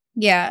like,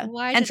 yeah.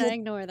 why And did so I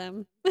ignore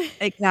them?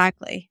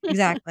 exactly,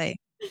 exactly.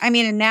 I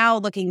mean, and now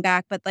looking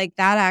back, but like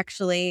that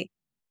actually,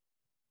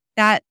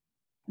 that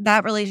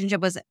that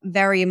relationship was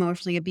very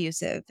emotionally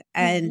abusive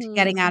and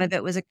getting out Mhm. of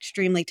it was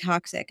extremely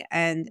toxic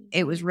and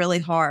it was Mhm. really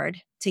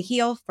hard to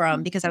heal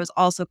from because I was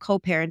also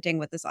co-parenting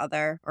with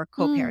co-parenting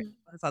Mm.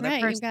 with this other Right,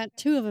 you've person. got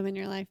 2 of them in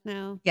your life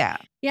now. Yeah.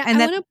 Yeah, And I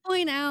then wanna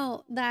point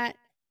out that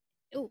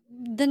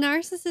the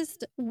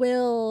narcissist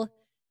will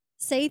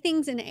say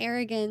things in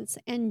arrogance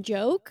and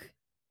joke,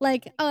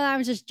 like, "Oh, I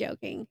was just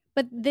joking,"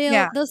 but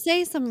yeah. they'll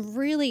say some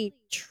really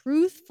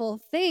truthful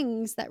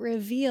things that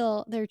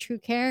reveal their true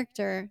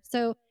character,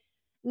 so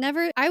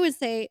never I would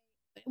say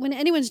when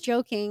anyone's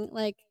joking,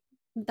 like,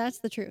 that's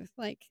the truth,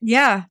 like,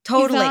 Yeah,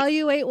 totally.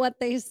 evaluate what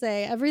they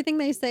say. Everything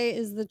they say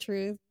is the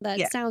truth. That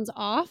Yeah. sounds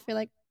off, you're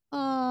like,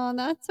 "Oh,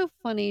 that's a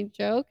funny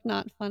joke,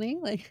 not funny."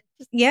 Like,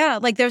 just Yeah,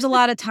 like there's a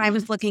lot of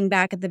times looking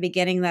back at the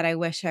beginning that I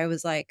wish I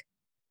was like,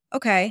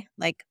 okay,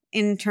 like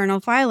internal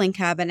filing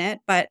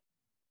cabinet, but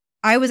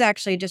I was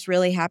actually just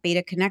really happy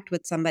to connect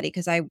with somebody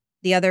because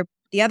the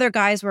other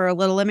guys were a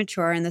little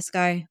immature and this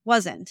guy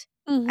wasn't.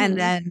 And Mhm.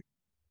 then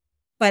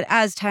but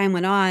as time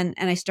went on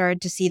and I started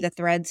to see the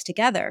threads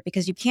together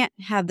because you can't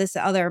have this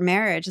other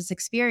marriage, this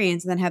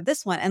experience, and then have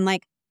this one. And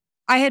like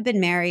I had been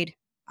married.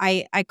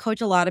 I coach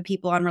a lot of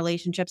people on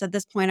relationships. At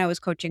this point, I was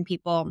coaching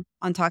people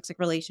on toxic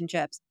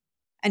relationships.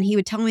 And he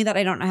would tell me that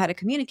I don't know how to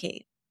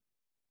communicate.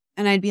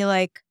 And I'd be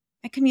like,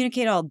 I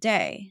communicate all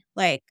day.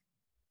 Like,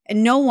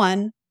 and no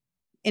one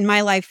in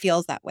my life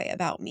feels that way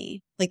about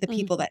me, like the Mhm.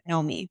 people that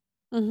know me.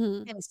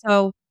 Mhm. And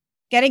so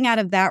getting out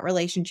of that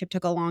relationship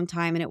took a long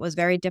time and it was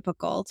very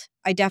difficult.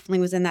 I definitely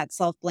was in that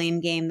self-blame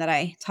game that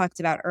I talked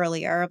about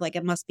earlier of like,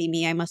 it must be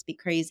me, I must be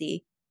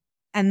crazy.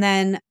 And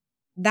then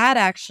that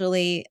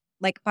actually,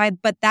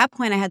 but that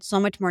point I had so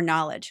much more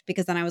knowledge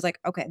because then I was like,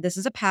 okay, this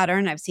is a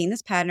pattern. I've seen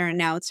this pattern and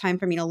now it's time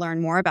for me to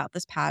learn more about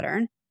this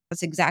pattern.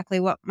 That's exactly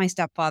what my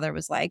stepfather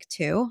was like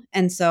too.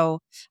 And so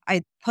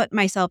I put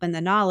myself in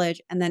the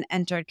knowledge and then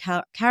entered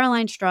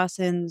Caroline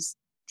Strawson's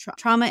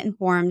trauma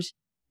informed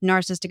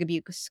narcissistic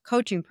abuse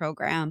coaching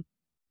program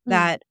Mm.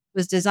 that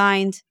was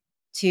designed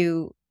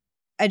to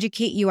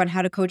educate you on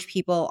how to coach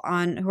people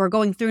on who are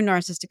going through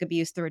narcissistic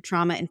abuse through a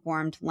trauma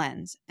informed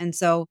lens. And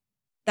so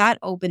that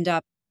opened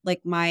up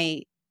like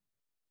my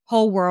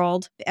whole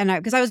world. And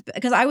because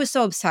I was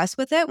so obsessed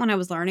with it when I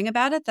was learning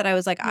about it that I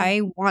was like, Yeah.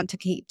 I want to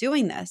keep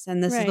doing this.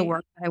 And this is the Right.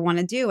 work that I want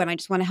to do. And I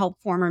just want to help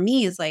former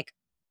me is like,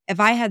 if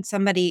I had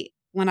somebody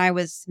when I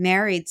was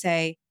married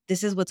say,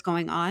 this is what's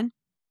going on,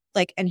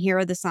 like, and here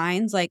are the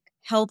signs, like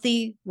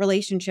healthy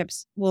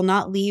relationships will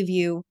not leave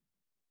you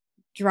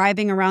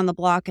driving around the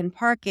block and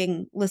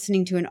parking,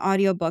 listening to an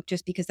audiobook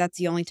just because that's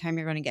the only time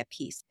you're going to get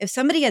peace. If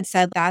somebody had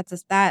said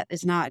that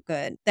is not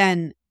good,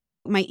 then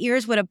my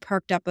ears would have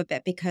perked up a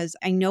bit because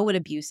I know what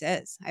abuse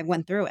is. I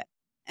went through it.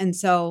 And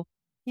so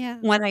Yeah.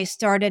 when I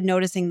started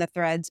noticing the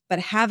threads, but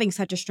having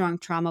such a strong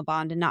trauma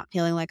bond and not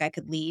feeling like I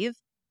could leave,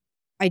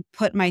 I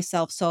put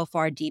myself so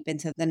far deep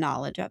into the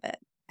knowledge of it.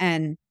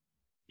 And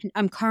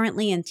I'm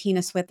currently in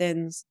Tina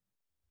Swithin's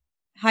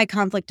high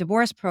conflict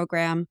divorce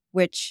program,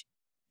 which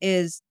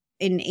is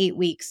in 8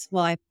 weeks.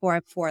 Well, I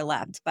have four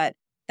left, but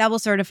that will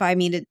certify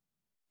me to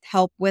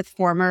help with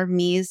former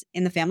me's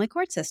in the family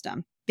court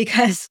system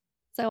because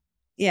So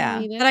yeah,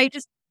 excited. but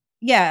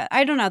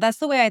I don't know. That's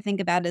the way I think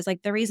about it is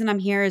like the reason I'm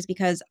here is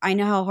because I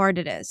know how hard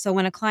it is. So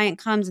when a client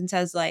comes and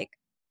says like,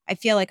 I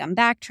feel like I'm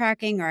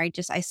backtracking or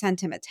I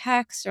sent him a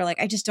text or like,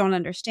 I just don't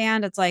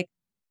understand. It's like,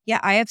 yeah,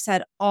 I have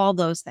said all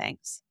those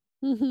things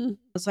Mhm.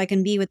 so I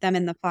can be with them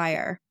in the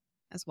fire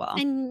as well.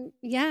 And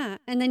yeah,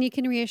 and then you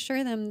can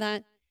reassure them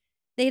that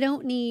they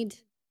don't need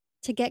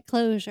to get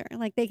closure.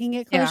 Like they can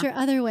get Yeah. closure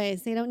other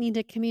ways. They don't need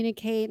to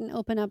communicate and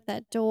open up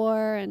that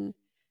door and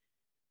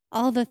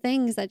all the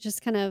things that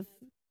just kind of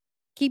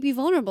keep you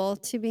vulnerable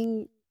to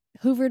being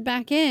hoovered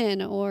back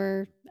in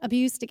or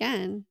abused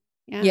again.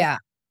 Yeah. Yeah.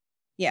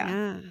 Yeah.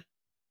 Yeah.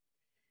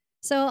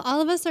 So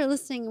all of us are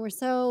listening. We're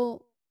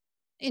so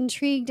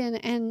intrigued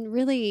and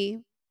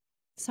really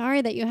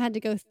sorry that you had to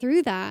go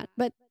through that,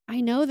 but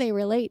I know they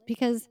relate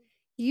because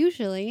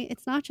usually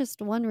it's not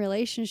just one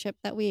relationship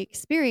that we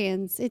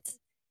experience. It's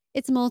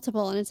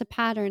multiple and it's a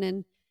pattern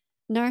and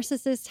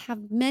narcissists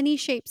have many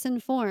shapes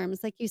and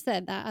forms. Like you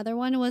said, that other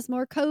one was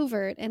more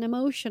covert and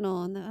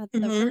emotional and the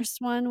Hmm.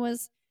 first one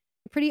was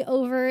pretty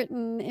overt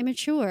and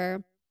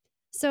immature.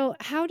 So,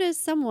 how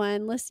does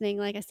someone listening,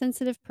 like a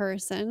sensitive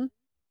person,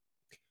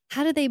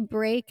 how do they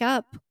break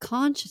up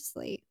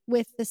consciously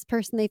with this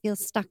person they feel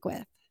stuck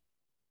with?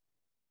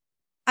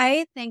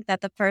 I think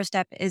that the first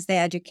step is the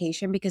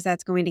education because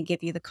that's going to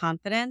give you the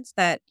confidence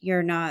that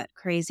you're not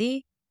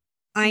crazy.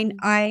 Mm.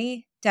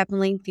 I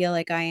definitely feel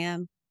like I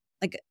am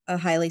like a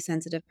highly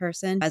sensitive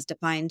person as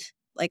defined.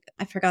 Like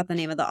I forgot the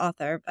name of the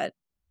author, but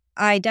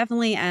I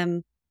definitely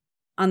am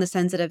on the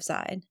sensitive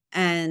side.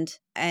 And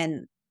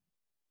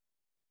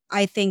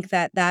I think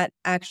that that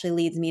actually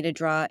leads me to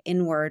draw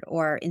inward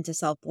or into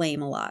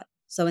self-blame a lot.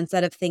 So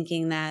instead of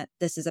thinking that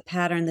this is a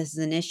pattern, this is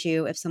an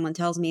issue, if someone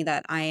tells me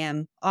that I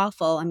am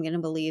awful, I'm going to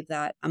believe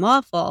that I'm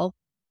awful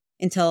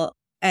until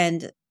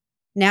and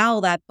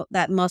now that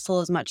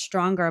muscle is much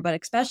stronger, but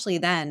especially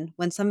then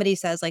when somebody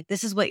says like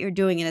this is what you're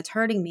doing and it's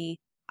hurting me,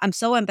 I'm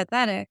so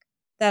empathetic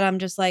that I'm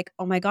just like,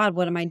 "Oh my god,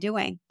 what am I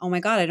doing? Oh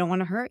my god, I don't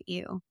want to hurt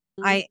you."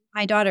 Mhm.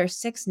 My daughter's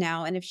 6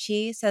 now, and if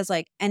she says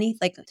like any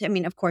like I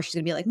mean, of course she's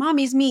going to be like,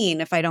 "Mommy's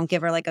mean" if I don't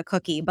give her like a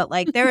cookie, but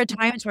like there are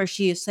times where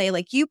she say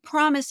like, "You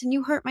promised and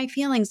you hurt my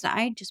feelings." And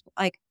I just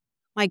like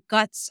my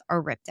guts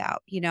are ripped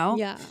out, you know?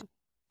 Yeah.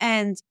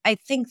 And I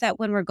think that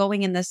when we're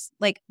going in this,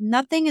 like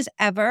nothing is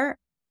ever,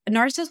 a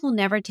narcissist will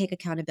never take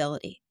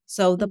accountability.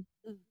 So Mhm.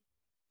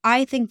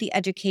 I think the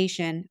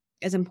education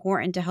is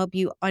important to help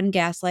you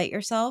ungaslight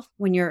yourself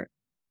when you're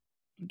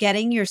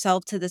getting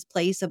yourself to this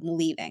place of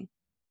leaving.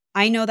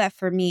 I know that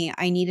for me,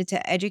 I needed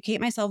to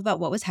educate myself about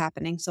what was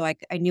happening. So I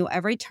knew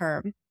every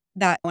term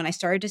that when I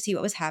started to see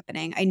what was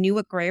happening, I knew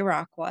what gray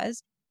rock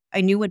was.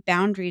 I knew what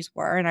boundaries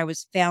were, and I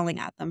was failing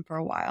at them for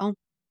a while.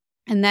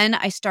 And then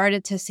I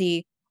started to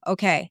see,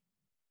 okay,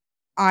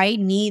 I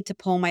need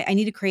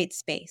to create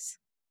space.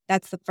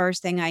 That's the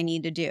first thing I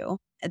need to do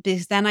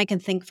because then I can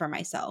think for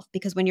myself.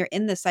 Because when you're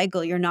in the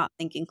cycle, you're not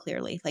thinking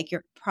clearly. Like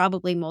you're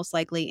probably most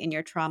likely in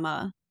your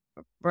trauma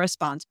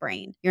response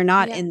brain. You're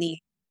not Yeah. in the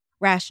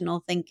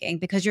rational thinking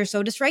because you're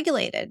so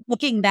dysregulated.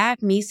 Looking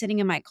back, me sitting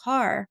in my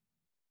car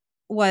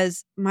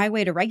was my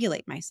way to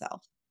regulate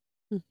myself.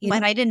 Mhm.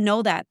 And I didn't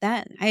know that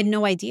then. I had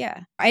no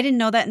idea. I didn't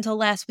know that until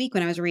last week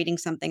when I was reading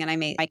something and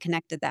I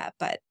connected that.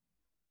 But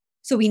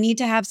so we need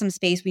to have some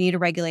space. We need to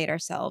regulate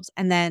ourselves.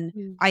 And then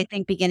Mm. I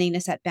think beginning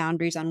to set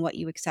boundaries on what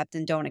you accept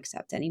and don't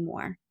accept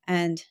anymore.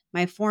 And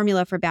my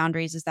formula for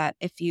boundaries is that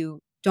if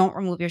you don't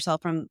remove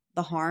yourself from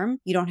the harm,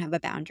 you don't have a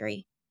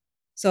boundary.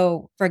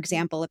 So, for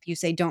example, if you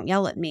say, don't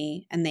yell at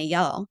me, and they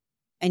yell,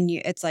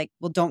 it's like,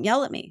 well, don't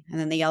yell at me. And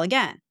then they yell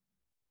again.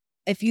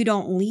 If you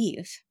don't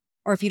leave,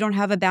 or if you don't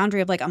have a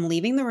boundary of like, I'm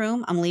leaving the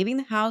room, I'm leaving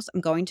the house,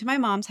 I'm going to my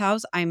mom's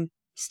house, I'm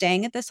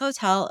staying at this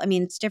hotel. I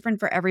mean, it's different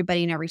for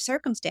everybody in every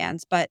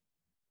circumstance, but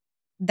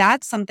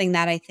that's something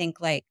that I think,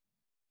 like,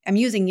 I'm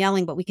using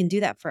yelling, but we can do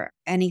that for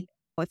any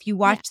if you Yeah.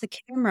 watch the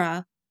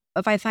camera,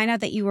 if I find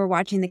out that you were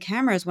watching the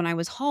cameras when I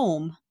was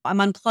home, I'm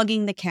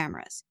unplugging the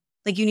cameras.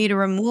 Like, you need to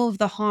remove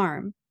the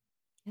harm,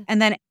 Yeah.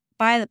 and then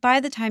by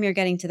the time you're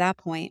getting to that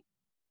point,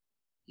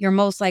 you're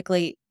most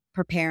likely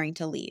preparing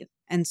to leave,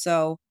 and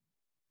so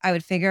I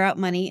would figure out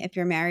money. If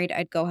you're married,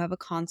 I'd go have a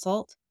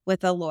consult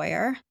with a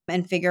lawyer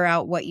and figure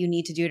out what you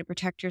need to do to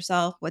protect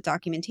yourself, what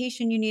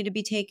documentation you need to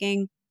be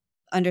taking,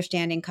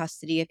 understanding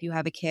custody if you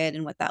have a kid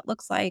and what that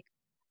looks like.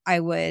 I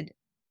would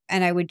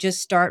And I would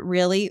just start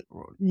really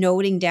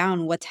noting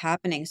down what's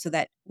happening so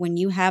that when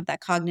you have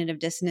that cognitive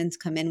dissonance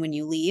come in when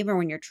you leave or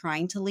when you're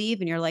trying to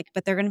leave and you're like,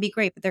 but they're going to be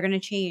great, but they're going to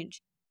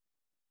change.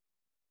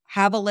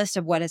 Have a list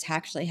of what has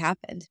actually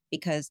happened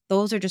because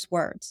those are just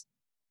words.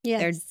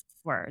 They're Yes.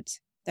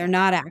 words. They're Yeah.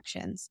 not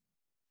actions.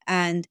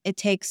 And it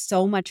takes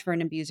so much for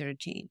an abuser to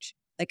change.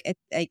 Like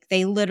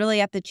they literally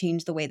have to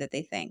change the way that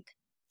they think.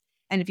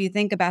 And if you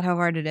think about how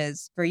hard it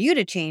is for you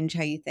to change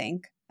how you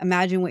think,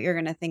 imagine what you're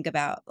going to think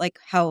about, like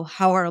how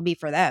hard it'll be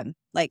for them.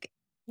 Like,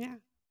 Yeah.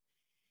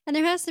 And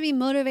there has to be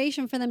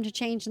motivation for them to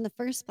change in the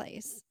first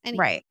place.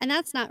 right. And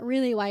that's not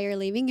really why you're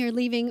leaving. You're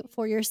leaving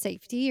for your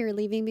safety. You're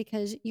leaving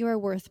because you are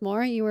worth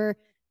more. You are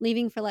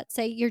leaving for, let's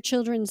say, your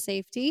children's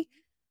safety.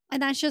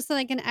 And that's just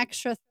like an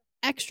extra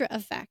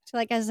effect.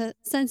 Like as a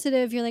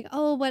sensitive, you're like,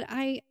 "Oh, but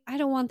I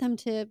don't want them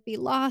to be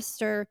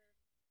lost or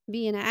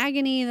be in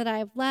agony that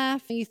I've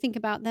left." You think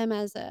about them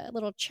as a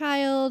little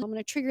child. I'm going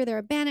to trigger their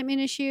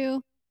abandonment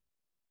issue.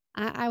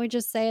 I would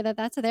just say that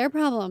that's their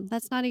problem.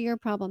 That's not a your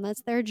problem.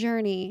 That's their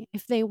journey.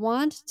 If they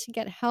want to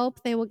get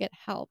help, they will get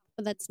help,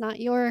 but that's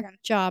not your Yeah.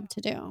 job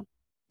to do.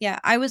 Yeah.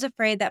 I was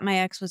afraid that my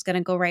ex was going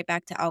to go right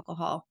back to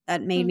alcohol.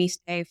 That made Mm, me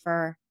stay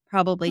for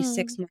probably mm,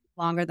 6 months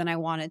longer than I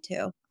wanted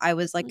to. I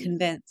was like mm.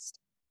 convinced.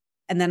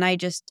 And then I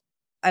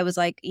was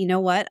like, you know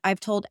what? I've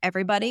told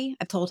everybody,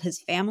 I've told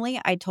his family,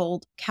 I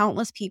told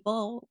countless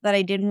people that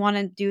I didn't want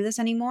to do this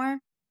anymore.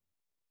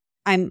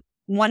 I'm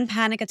one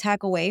panic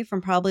attack away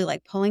from probably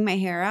like pulling my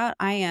hair out.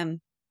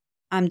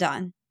 I'm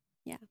done.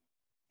 Yeah.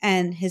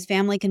 And his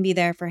family can be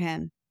there for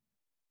him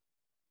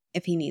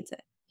if he needs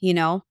it, you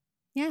know?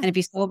 Yeah. And if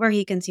he's sober,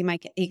 he can see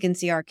he can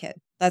see our kid.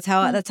 Mm. That's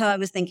how I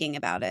was thinking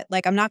about it.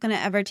 Like I'm not going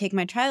to ever take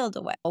my child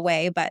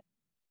away, but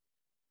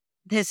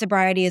his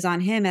sobriety is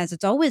on him as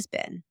it's always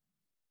been.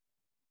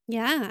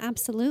 Yeah,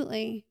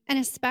 absolutely. And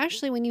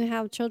especially when you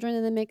have children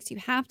in the mix, you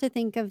have to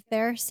think of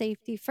their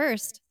safety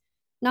first,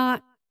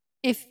 not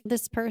if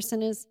this person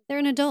they're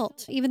an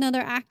adult. Even though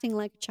they're acting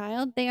like a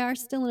child, they are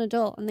still an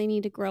adult and they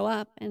need to grow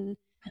up and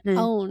Mhm.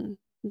 own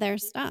their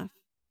stuff.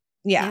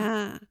 Yeah.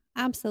 Yeah,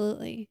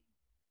 absolutely.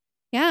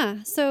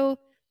 Yeah. So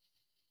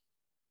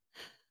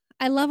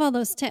I love all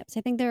those tips.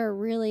 I think they're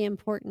really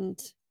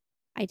important.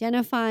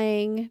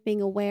 Identifying,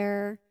 being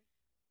aware.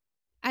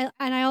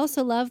 I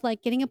also love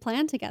like getting a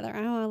plan together.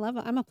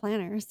 I'm a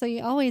planner. So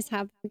you always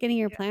have getting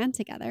your plan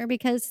together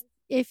because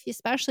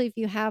especially if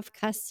you have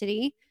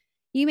custody,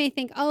 you may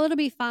think, "Oh, it'll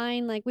be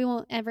fine. Like we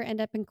won't ever end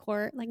up in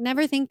court." Like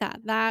never think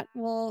that.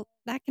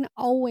 That can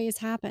always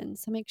happen.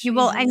 So make You sure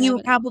you will, have and your you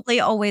evidence. probably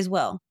always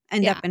will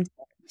end up Yeah. in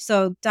court.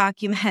 So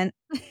document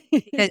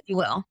because you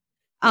will.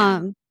 Yeah.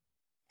 Um,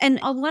 and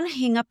one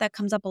hang up that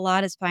comes up a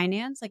lot is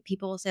finance. Like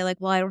people will say,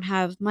 like, "Well, I don't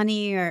have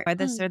money or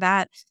this Mm, or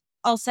that."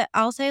 I'll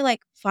say,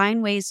 like,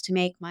 find ways to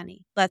make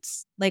money.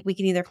 Let's like we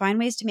can either find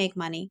ways to make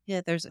money.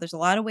 Yeah, there's a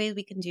lot of ways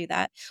we can do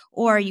that,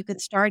 or yeah. you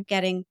could start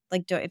getting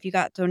like if you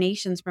got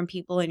donations from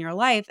people in your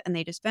life and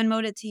they just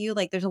Venmoed it to you.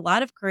 Like, there's a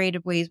lot of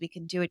creative ways we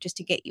can do it just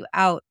to get you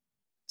out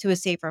to a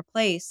safer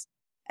place,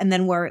 and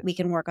then where we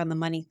can work on the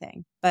money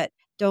thing. But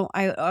don't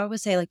I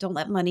always say, like, don't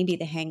let money be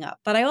the hang up.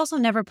 But I also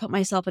never put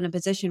myself in a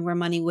position where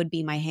money would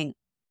be my hang.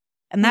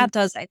 And Mm, that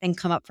does, I think,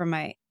 come up from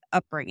my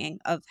upbringing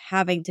of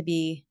having to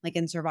be like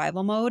in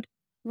survival mode.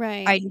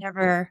 I right.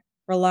 never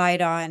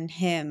relied on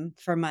him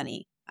for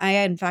money. I,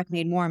 in fact,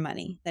 made more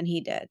money than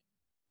he did.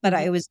 But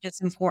Mhm. it was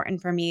just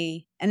important for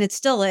me, and it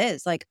still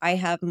is. Like, I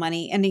have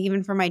money, and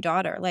even for my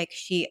daughter, like,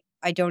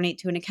 I donate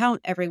to an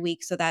account every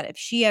week so that if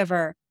she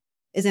ever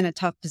is in a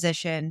tough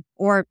position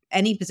or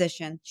any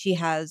position, she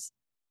has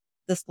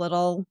this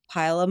little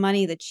pile of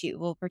money that she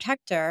will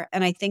protect her,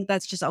 and I think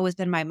that's just always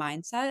been my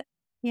mindset.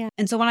 Yeah.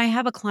 And so when I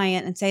have a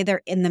client and say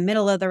they're in the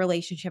middle of the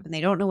relationship and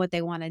they don't know what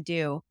they wanna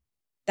do,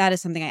 that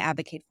is something I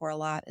advocate for a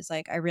lot, is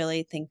like, I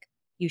really think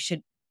you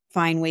should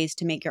find ways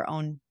to make your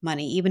own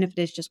money, even if it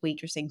is just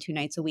waitressing 2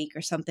 nights a week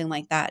or something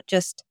like that.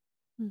 Just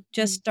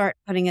Mhm. start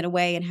putting it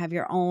away and have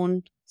your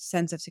own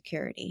sense of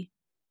security.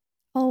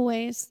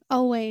 Always,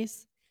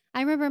 always.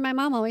 I remember my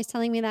mom always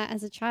telling me that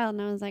as a child,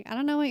 and I was like, "I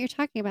don't know what you're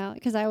talking about,"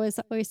 because I was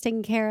always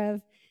taken care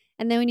of.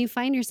 And then when you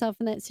find yourself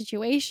in that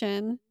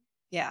situation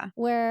Yeah.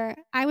 where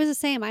I was the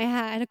same, I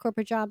had a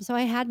corporate job, so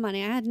I had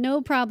money. I had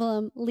no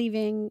problem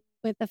leaving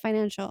with the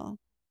financial.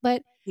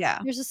 But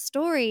Yeah. there's a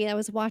story I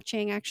was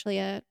watching, actually,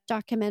 a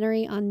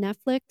documentary on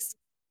Netflix.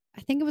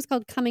 I think it was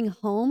called Coming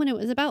Home, and it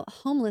was about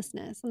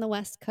homelessness on the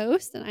West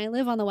Coast, and I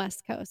live on the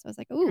West Coast. I was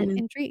like, "Ooh, Mhm.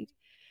 intrigued."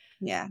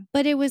 Yeah.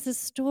 But it was a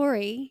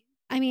story.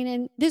 I mean,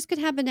 and this could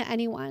happen to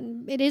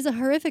anyone. It is a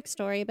horrific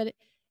story, but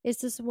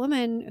it's this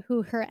woman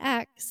who her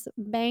ex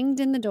banged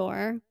in the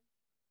door,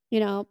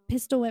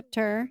 pistol whipped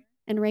her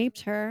and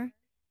raped her.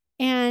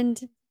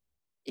 And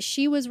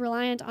she was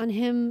reliant on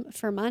him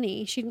for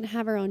money. She didn't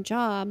have her own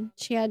job.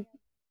 She had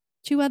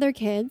two other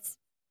kids.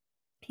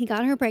 He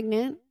got her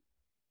pregnant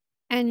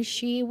and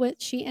she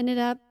ended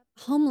up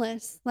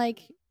homeless,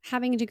 like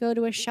having to go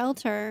to a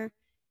shelter.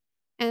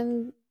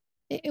 And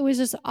it was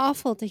just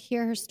awful to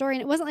hear her story,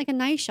 and it wasn't like a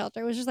nice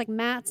shelter, it was just like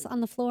mats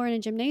on the floor in a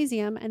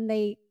gymnasium, and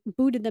they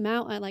booted them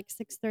out at like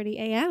 6:30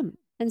 AM,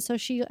 and so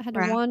she had to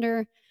Right.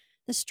 wander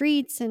the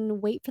streets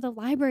and wait for the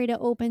library to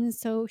open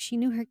so she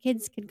knew her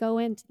kids could go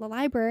into the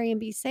library and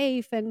be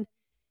safe, and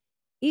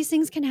these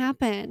things can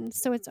happen,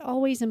 so it's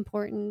always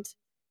important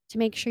to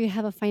make sure you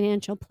have a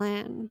financial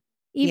plan.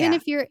 Even Yeah.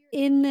 if you're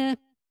in the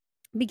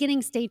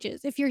beginning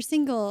stages, if you're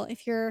single,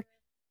 if you're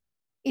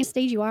in a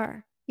stage you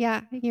are.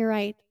 Yeah, you're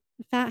right.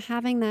 That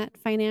having that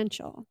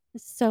financial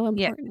is so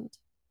Yeah. important.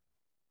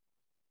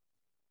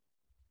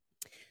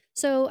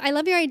 So I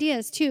love your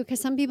ideas too,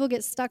 because some people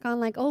get stuck on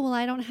like, oh, well,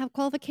 I don't have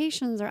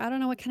qualifications, or I don't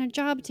know what kind of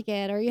job to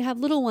get, or you have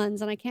little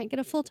ones and I can't get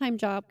a full time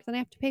job because then I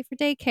have to pay for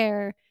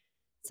daycare.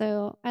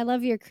 So I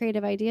love your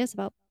creative ideas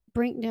about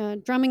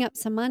drumming up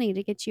some money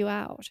to get you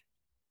out.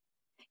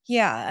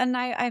 Yeah, and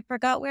I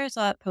forgot where I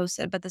saw it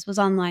posted, but this was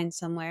online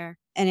somewhere,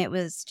 and it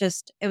was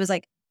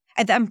like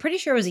I'm pretty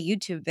sure it was a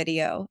YouTube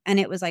video, and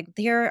it was like,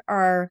 "Here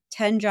are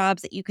 10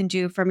 jobs that you can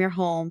do from your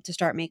home to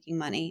start making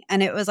money,"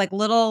 and it was like,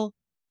 little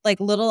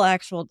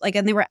actual like,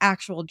 and they were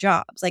actual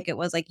jobs, like, it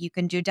was like, you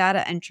can do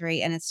data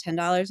entry, and it's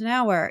 $10 an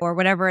hour or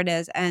whatever it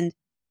is, and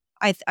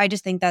I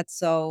just think that's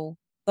so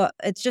but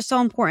it's just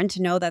so important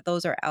to know that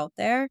those are out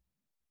there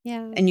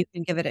Yeah. and you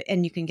can give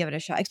it a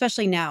shot,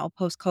 especially now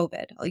post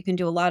COVID. You can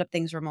do a lot of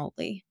things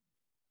remotely.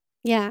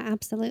 Yeah,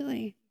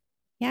 absolutely.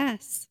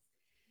 Yes.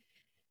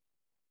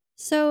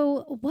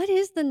 So, what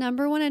is the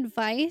number one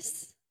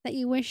advice that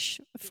you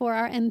wish for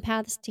our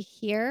empaths to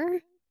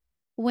hear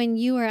when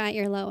you are at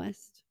your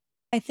lowest?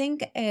 I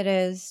think it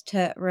is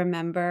to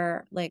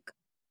remember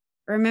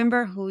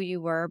who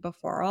you were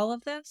before all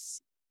of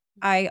this.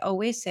 I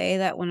always say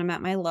that when I'm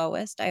at my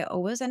lowest, I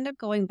always end up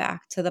going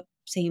back to the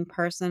same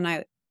person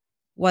I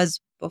was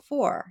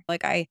before.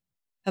 Like I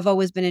have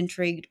always been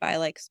intrigued by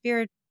like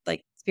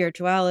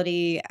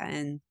spirituality,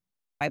 and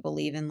I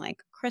believe in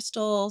like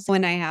crystals.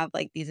 When I have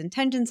like these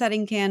intention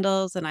setting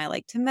candles and I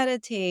like to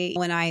meditate,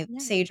 when I Yeah.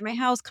 sage my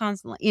house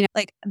constantly,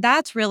 like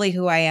that's really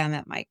who I am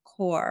at my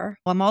core.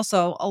 I'm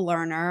also a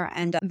learner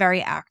and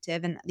very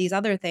active and these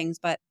other things,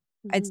 but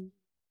I Mhm.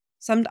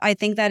 I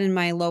think that in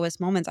my lowest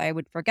moments I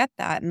would forget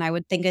that and I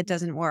would think it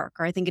doesn't work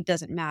or I think it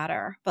doesn't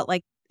matter. But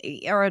like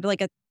or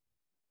like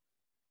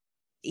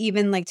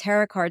even like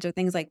tarot cards or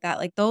things like that,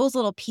 like those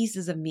little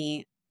pieces of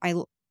me, I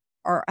l-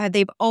 are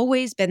they've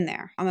always been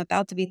there. I'm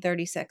about to be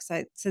 36.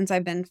 Since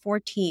I've been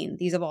 14,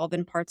 these have all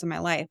been parts of my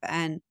life,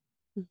 and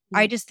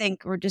I Mhm. just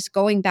think we're just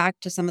going back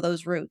to some of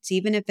those roots,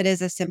 even if it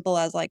is as simple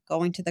as like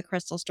going to the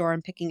crystal store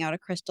and picking out a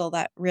crystal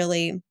that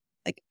really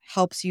like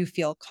helps you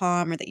feel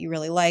calm or that you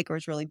really like or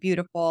is really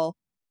beautiful.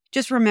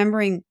 Just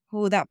remembering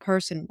who that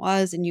person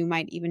was, and you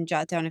might even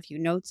jot down a few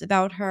notes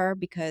about her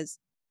because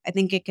I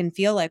think it can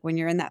feel like when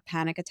you're in that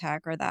panic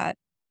attack or that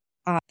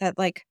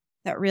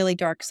really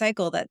dark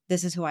cycle that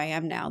this is who I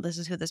am now. This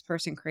is who this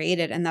person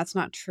created, and that's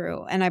not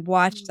true. And Mm.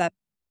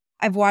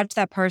 I've watched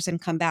that person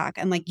come back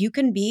and like you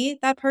can be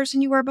that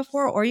person you were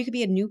before or you could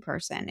be a new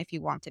person if you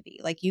want to be.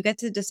 Like you get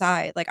to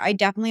decide. Like I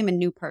definitely am a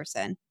new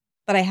person,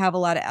 but I have a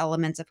lot of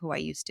elements of who I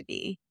used to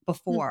be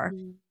before,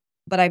 Mhm.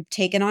 but I've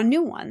taken on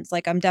new ones.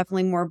 Like I'm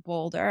definitely more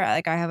bolder.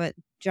 Like I have a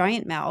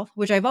giant mouth,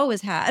 which I've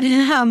always had.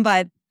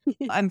 But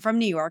I'm from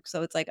New York,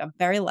 so it's like I'm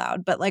very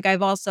loud, but like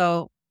I've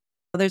also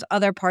there's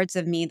other parts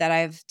of me that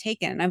I've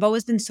taken. I've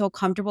always been so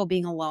comfortable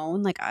being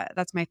alone. Like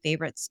that's my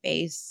favorite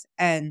space,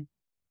 and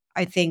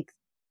I think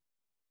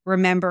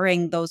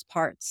remembering those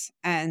parts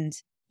and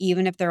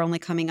even if they're only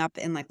coming up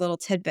in like little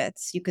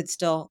tidbits, you could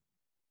still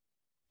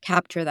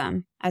capture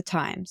them at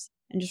times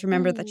and just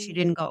remember that she Mm.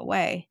 didn't go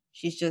away.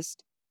 She's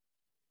just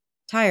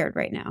tired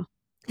right now.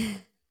 Yeah.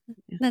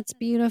 That's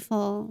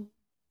beautiful.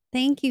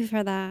 Thank you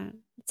for that.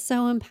 It's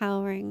so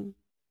empowering.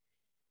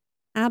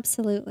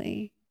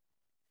 Absolutely.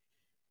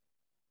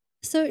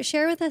 So,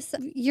 share with us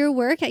your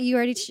work. You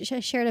already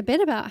shared a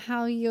bit about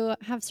how you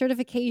have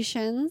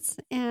certifications,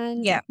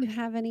 and Yeah. if you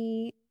have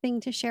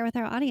anything to share with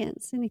our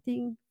audience,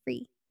 anything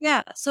free.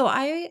 Yeah. So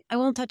I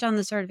won't touch on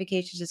the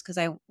certifications just because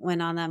I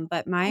went on them,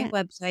 but my Yeah.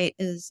 website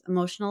is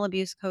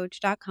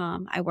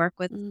emotionalabusecoach.com. I work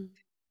with Mm.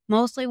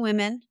 mostly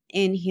women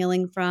in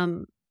healing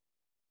from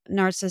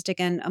narcissistic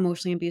and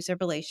emotionally abusive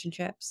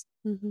relationships.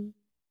 Mhm.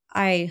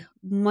 I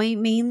might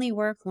mainly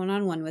work one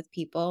on one with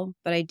people,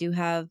 but I do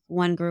have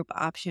one group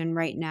option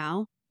right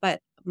now.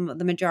 But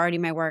the majority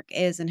of my work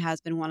is and has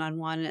been one on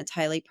one, and it's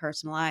highly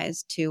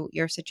personalized to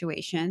your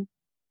situation.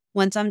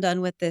 Once I'm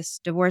done with this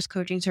divorce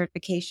coaching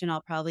certification,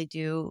 I'll probably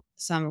do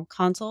some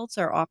consults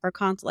or offer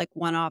like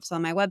one offs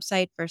on my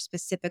website for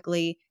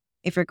specifically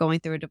if you're going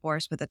through a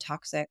divorce with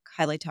a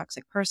highly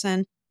toxic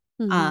person.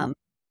 Mhm. Um,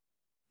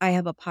 I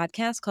have a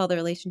podcast called the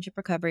Relationship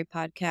Recovery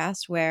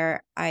Podcast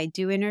where I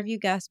do interview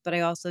guests, but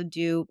I also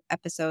do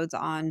episodes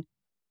on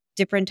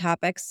different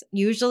topics.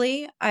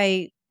 Usually,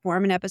 I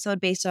form an episode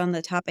based on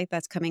the topic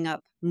that's coming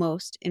up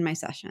most in my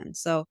session.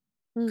 So,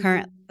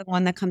 Mhm. the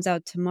one that comes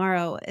out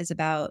tomorrow is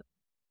about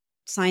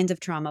signs of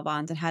trauma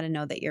bonds and how to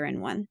know that you're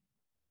in one.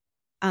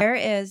 There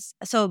is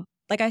so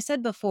like I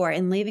said before,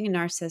 in leaving a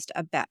narcissist,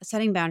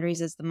 setting boundaries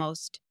is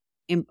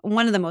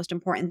one of the most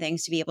important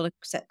things to be able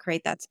to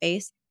create that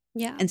space.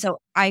 Yeah. And so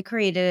I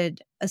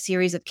created a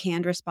series of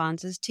canned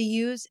responses to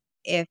use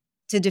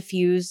to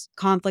diffuse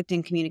conflict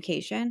in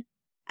communication.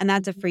 And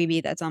that's a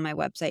freebie that's on my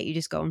website. You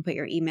just go and put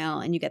your email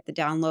and you get the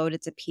download.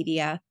 It's a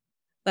PDF.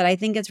 But I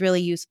think it's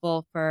really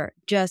useful for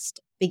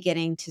just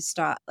beginning to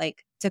start,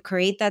 like to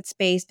create that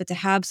space, but to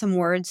have some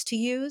words to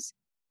use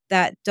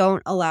that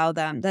don't allow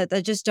them, that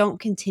just don't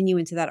continue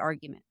into that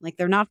argument. Like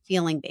they're not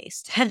feeling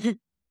based.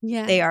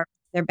 Yeah.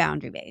 They're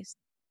boundary based.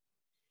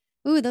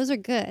 Ooh, those are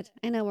good.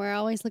 I know we're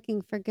always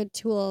looking for good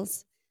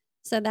tools.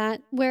 So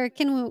that where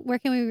can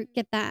we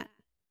get that?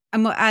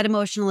 I'm at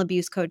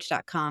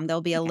emotionalabusecoach.com.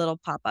 There'll be a Okay. little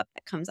pop-up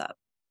that comes up.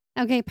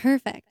 Okay,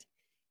 perfect.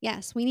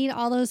 Yes, we need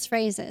all those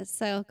phrases.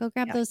 So go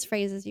grab Yeah. those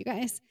phrases, you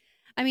guys.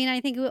 I mean, I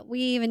think we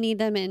even need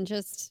them in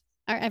just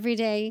our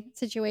everyday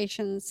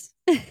situations,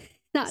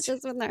 not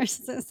just with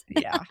narcissists.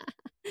 Yeah,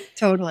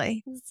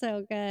 totally.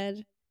 So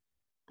good.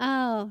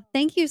 Oh,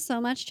 thank you so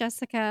much,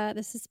 Jessica.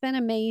 This has been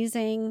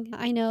amazing.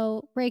 I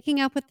know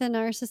breaking up with the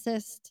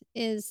narcissist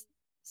is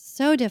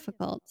so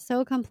difficult,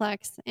 so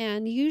complex,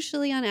 and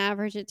usually on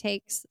average it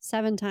takes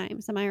 7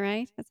 times. Am I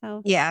right? That's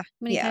how Yeah.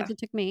 many Yeah. times it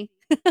took me.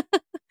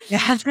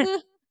 Yeah.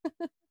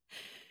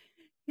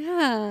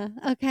 Yeah.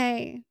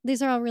 Okay.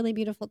 These are all really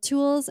beautiful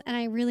tools, and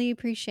I really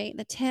appreciate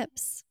the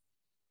tips.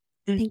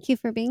 Mm. Thank you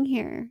for being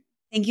here.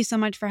 Thank you so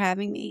much for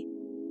having me.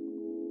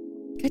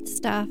 Good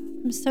stuff.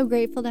 I'm so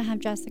grateful to have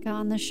Jessica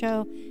on the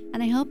show,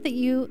 and I hope that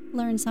you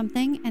learned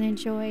something and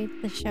enjoyed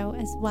the show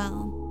as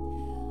well.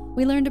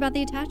 We learned about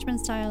the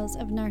attachment styles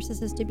of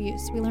narcissist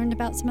abuse. We learned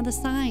about some of the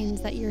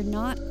signs that you're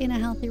not in a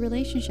healthy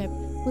relationship.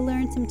 We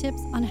learned some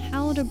tips on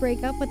how to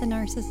break up with a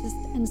narcissist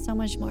and so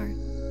much more.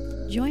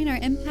 Join our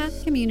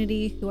empath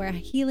community who are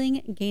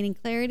healing, gaining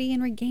clarity,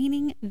 and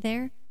regaining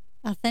their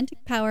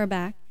authentic power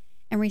back,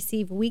 and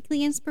receive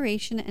weekly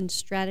inspiration and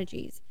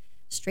strategies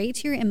straight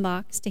to your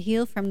inbox to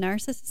heal from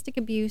narcissistic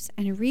abuse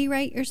and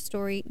rewrite your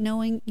story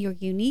knowing your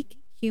unique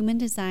human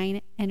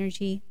design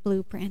energy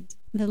blueprint.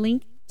 The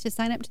link to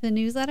sign up to the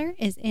newsletter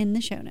is in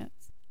the show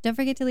notes. Don't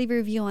forget to leave a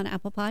review on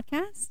Apple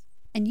Podcasts,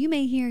 and you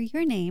may hear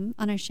your name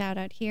on a shout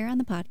out here on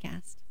the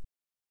podcast.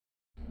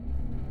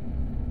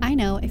 I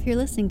know if you're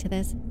listening to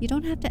this, you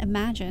don't have to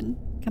imagine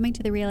coming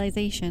to the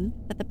realization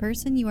that the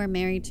person you are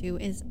married to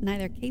is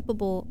neither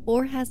capable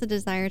or has a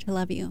desire to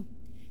love you.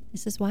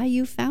 This is why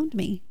you found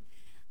me.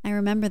 I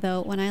remember,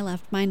 though, when I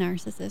left my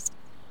narcissist,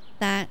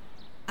 that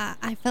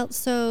I felt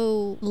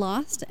so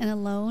lost and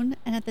alone,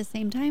 and at the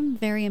same time,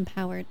 very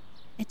empowered.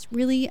 It's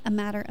really a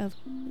matter of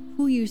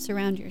who you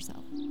surround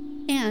yourself.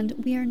 And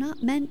we are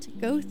not meant to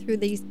go through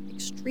these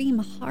extreme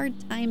hard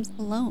times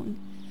alone.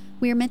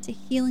 We are meant to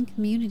heal in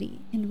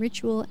community, in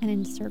ritual, and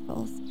in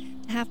circles,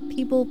 to have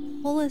people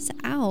pull us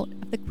out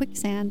of the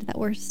quicksand that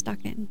we're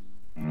stuck in.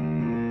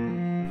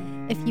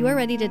 If you are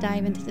ready to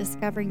dive into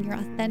discovering your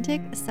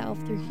authentic self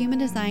through human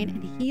design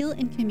and heal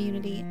in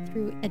community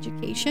through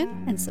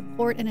education and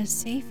support in a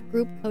safe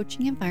group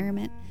coaching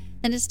environment,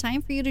 then it's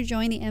time for you to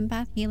join the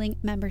Empath Healing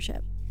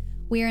membership.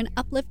 We are an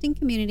uplifting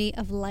community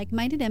of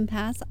like-minded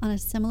empaths on a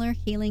similar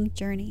healing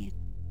journey.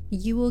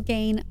 You will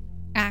gain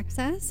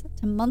access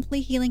to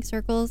monthly healing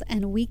circles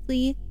and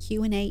weekly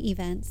Q&A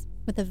events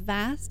with a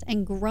vast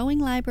and growing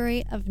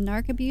library of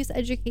narc abuse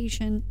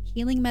education,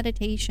 healing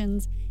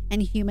meditations,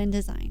 and human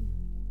design.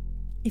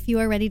 If you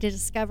are ready to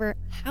discover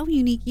how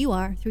unique you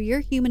are through your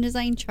human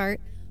design chart,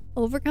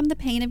 overcome the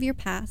pain of your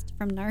past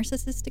from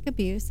narcissistic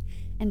abuse,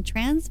 and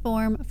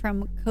transform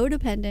from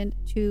codependent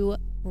to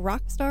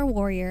rockstar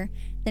warrior,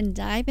 then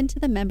dive into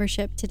the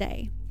membership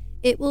today.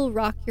 It will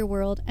rock your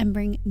world and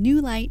bring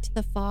new light to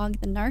the fog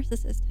the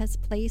narcissist has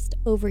placed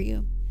over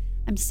you.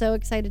 I'm so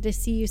excited to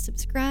see you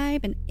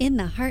subscribe and in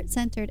the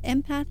heart-centered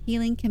empath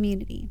healing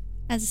community.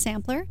 As a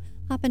sampler,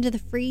 hop into the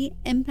free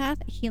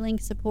Empath Healing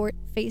Support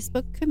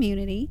Facebook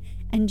community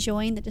and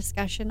join the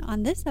discussion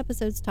on this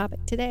episode's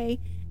topic today,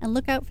 and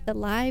look out for the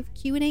live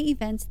Q&A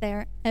events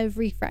there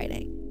every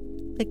Friday.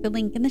 Click the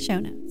link in the show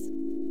notes.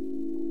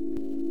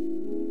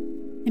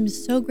 I'm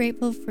so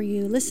grateful for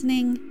you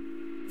listening,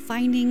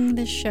 finding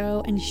this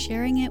show, and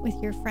sharing it with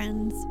your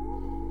friends.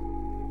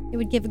 It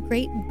would give a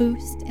great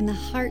boost in the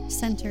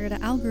heart-centered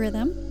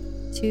algorithm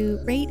to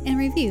rate and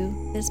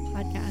review this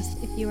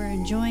podcast if you are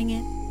enjoying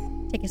it.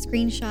 Take a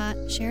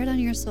screenshot, share it on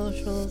your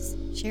socials,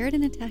 share it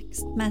in a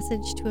text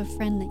message to a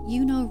friend that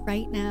you know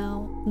right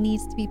now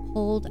needs to be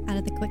pulled out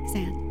of the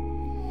quicksand.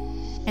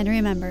 And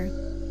remember,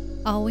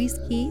 always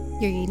keep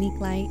your unique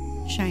light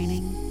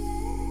shining.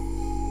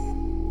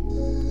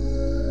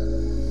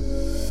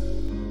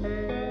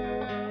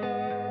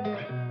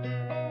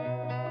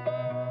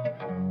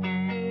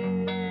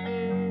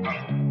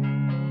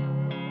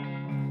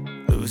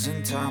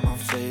 Losing time, I'm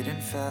fading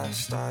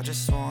fast. I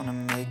just wanna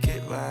make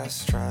it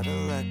last. Try to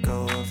let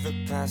go of the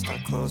past. I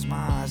close my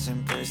eyes,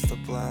 embrace the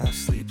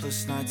blast.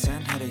 Sleepless nights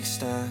and headaches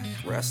stack.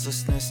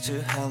 Restlessness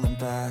to hell and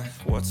back.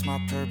 What's my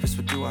purpose?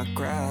 What do I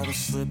grab? A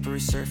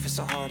slippery surface,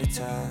 a heart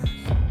attack.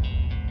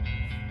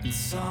 And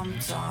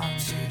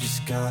sometimes you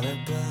just gotta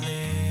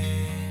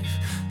believe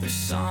there's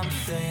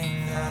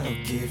something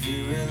that'll give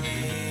you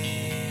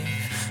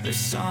relief. There's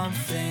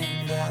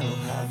something that'll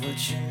have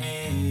what you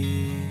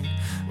need,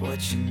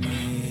 what you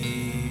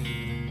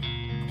need.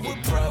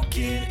 We're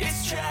broken,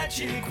 it's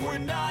tragic, we're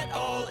not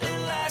all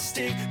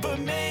elastic, but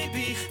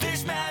maybe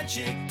there's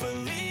magic,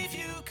 believe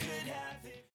you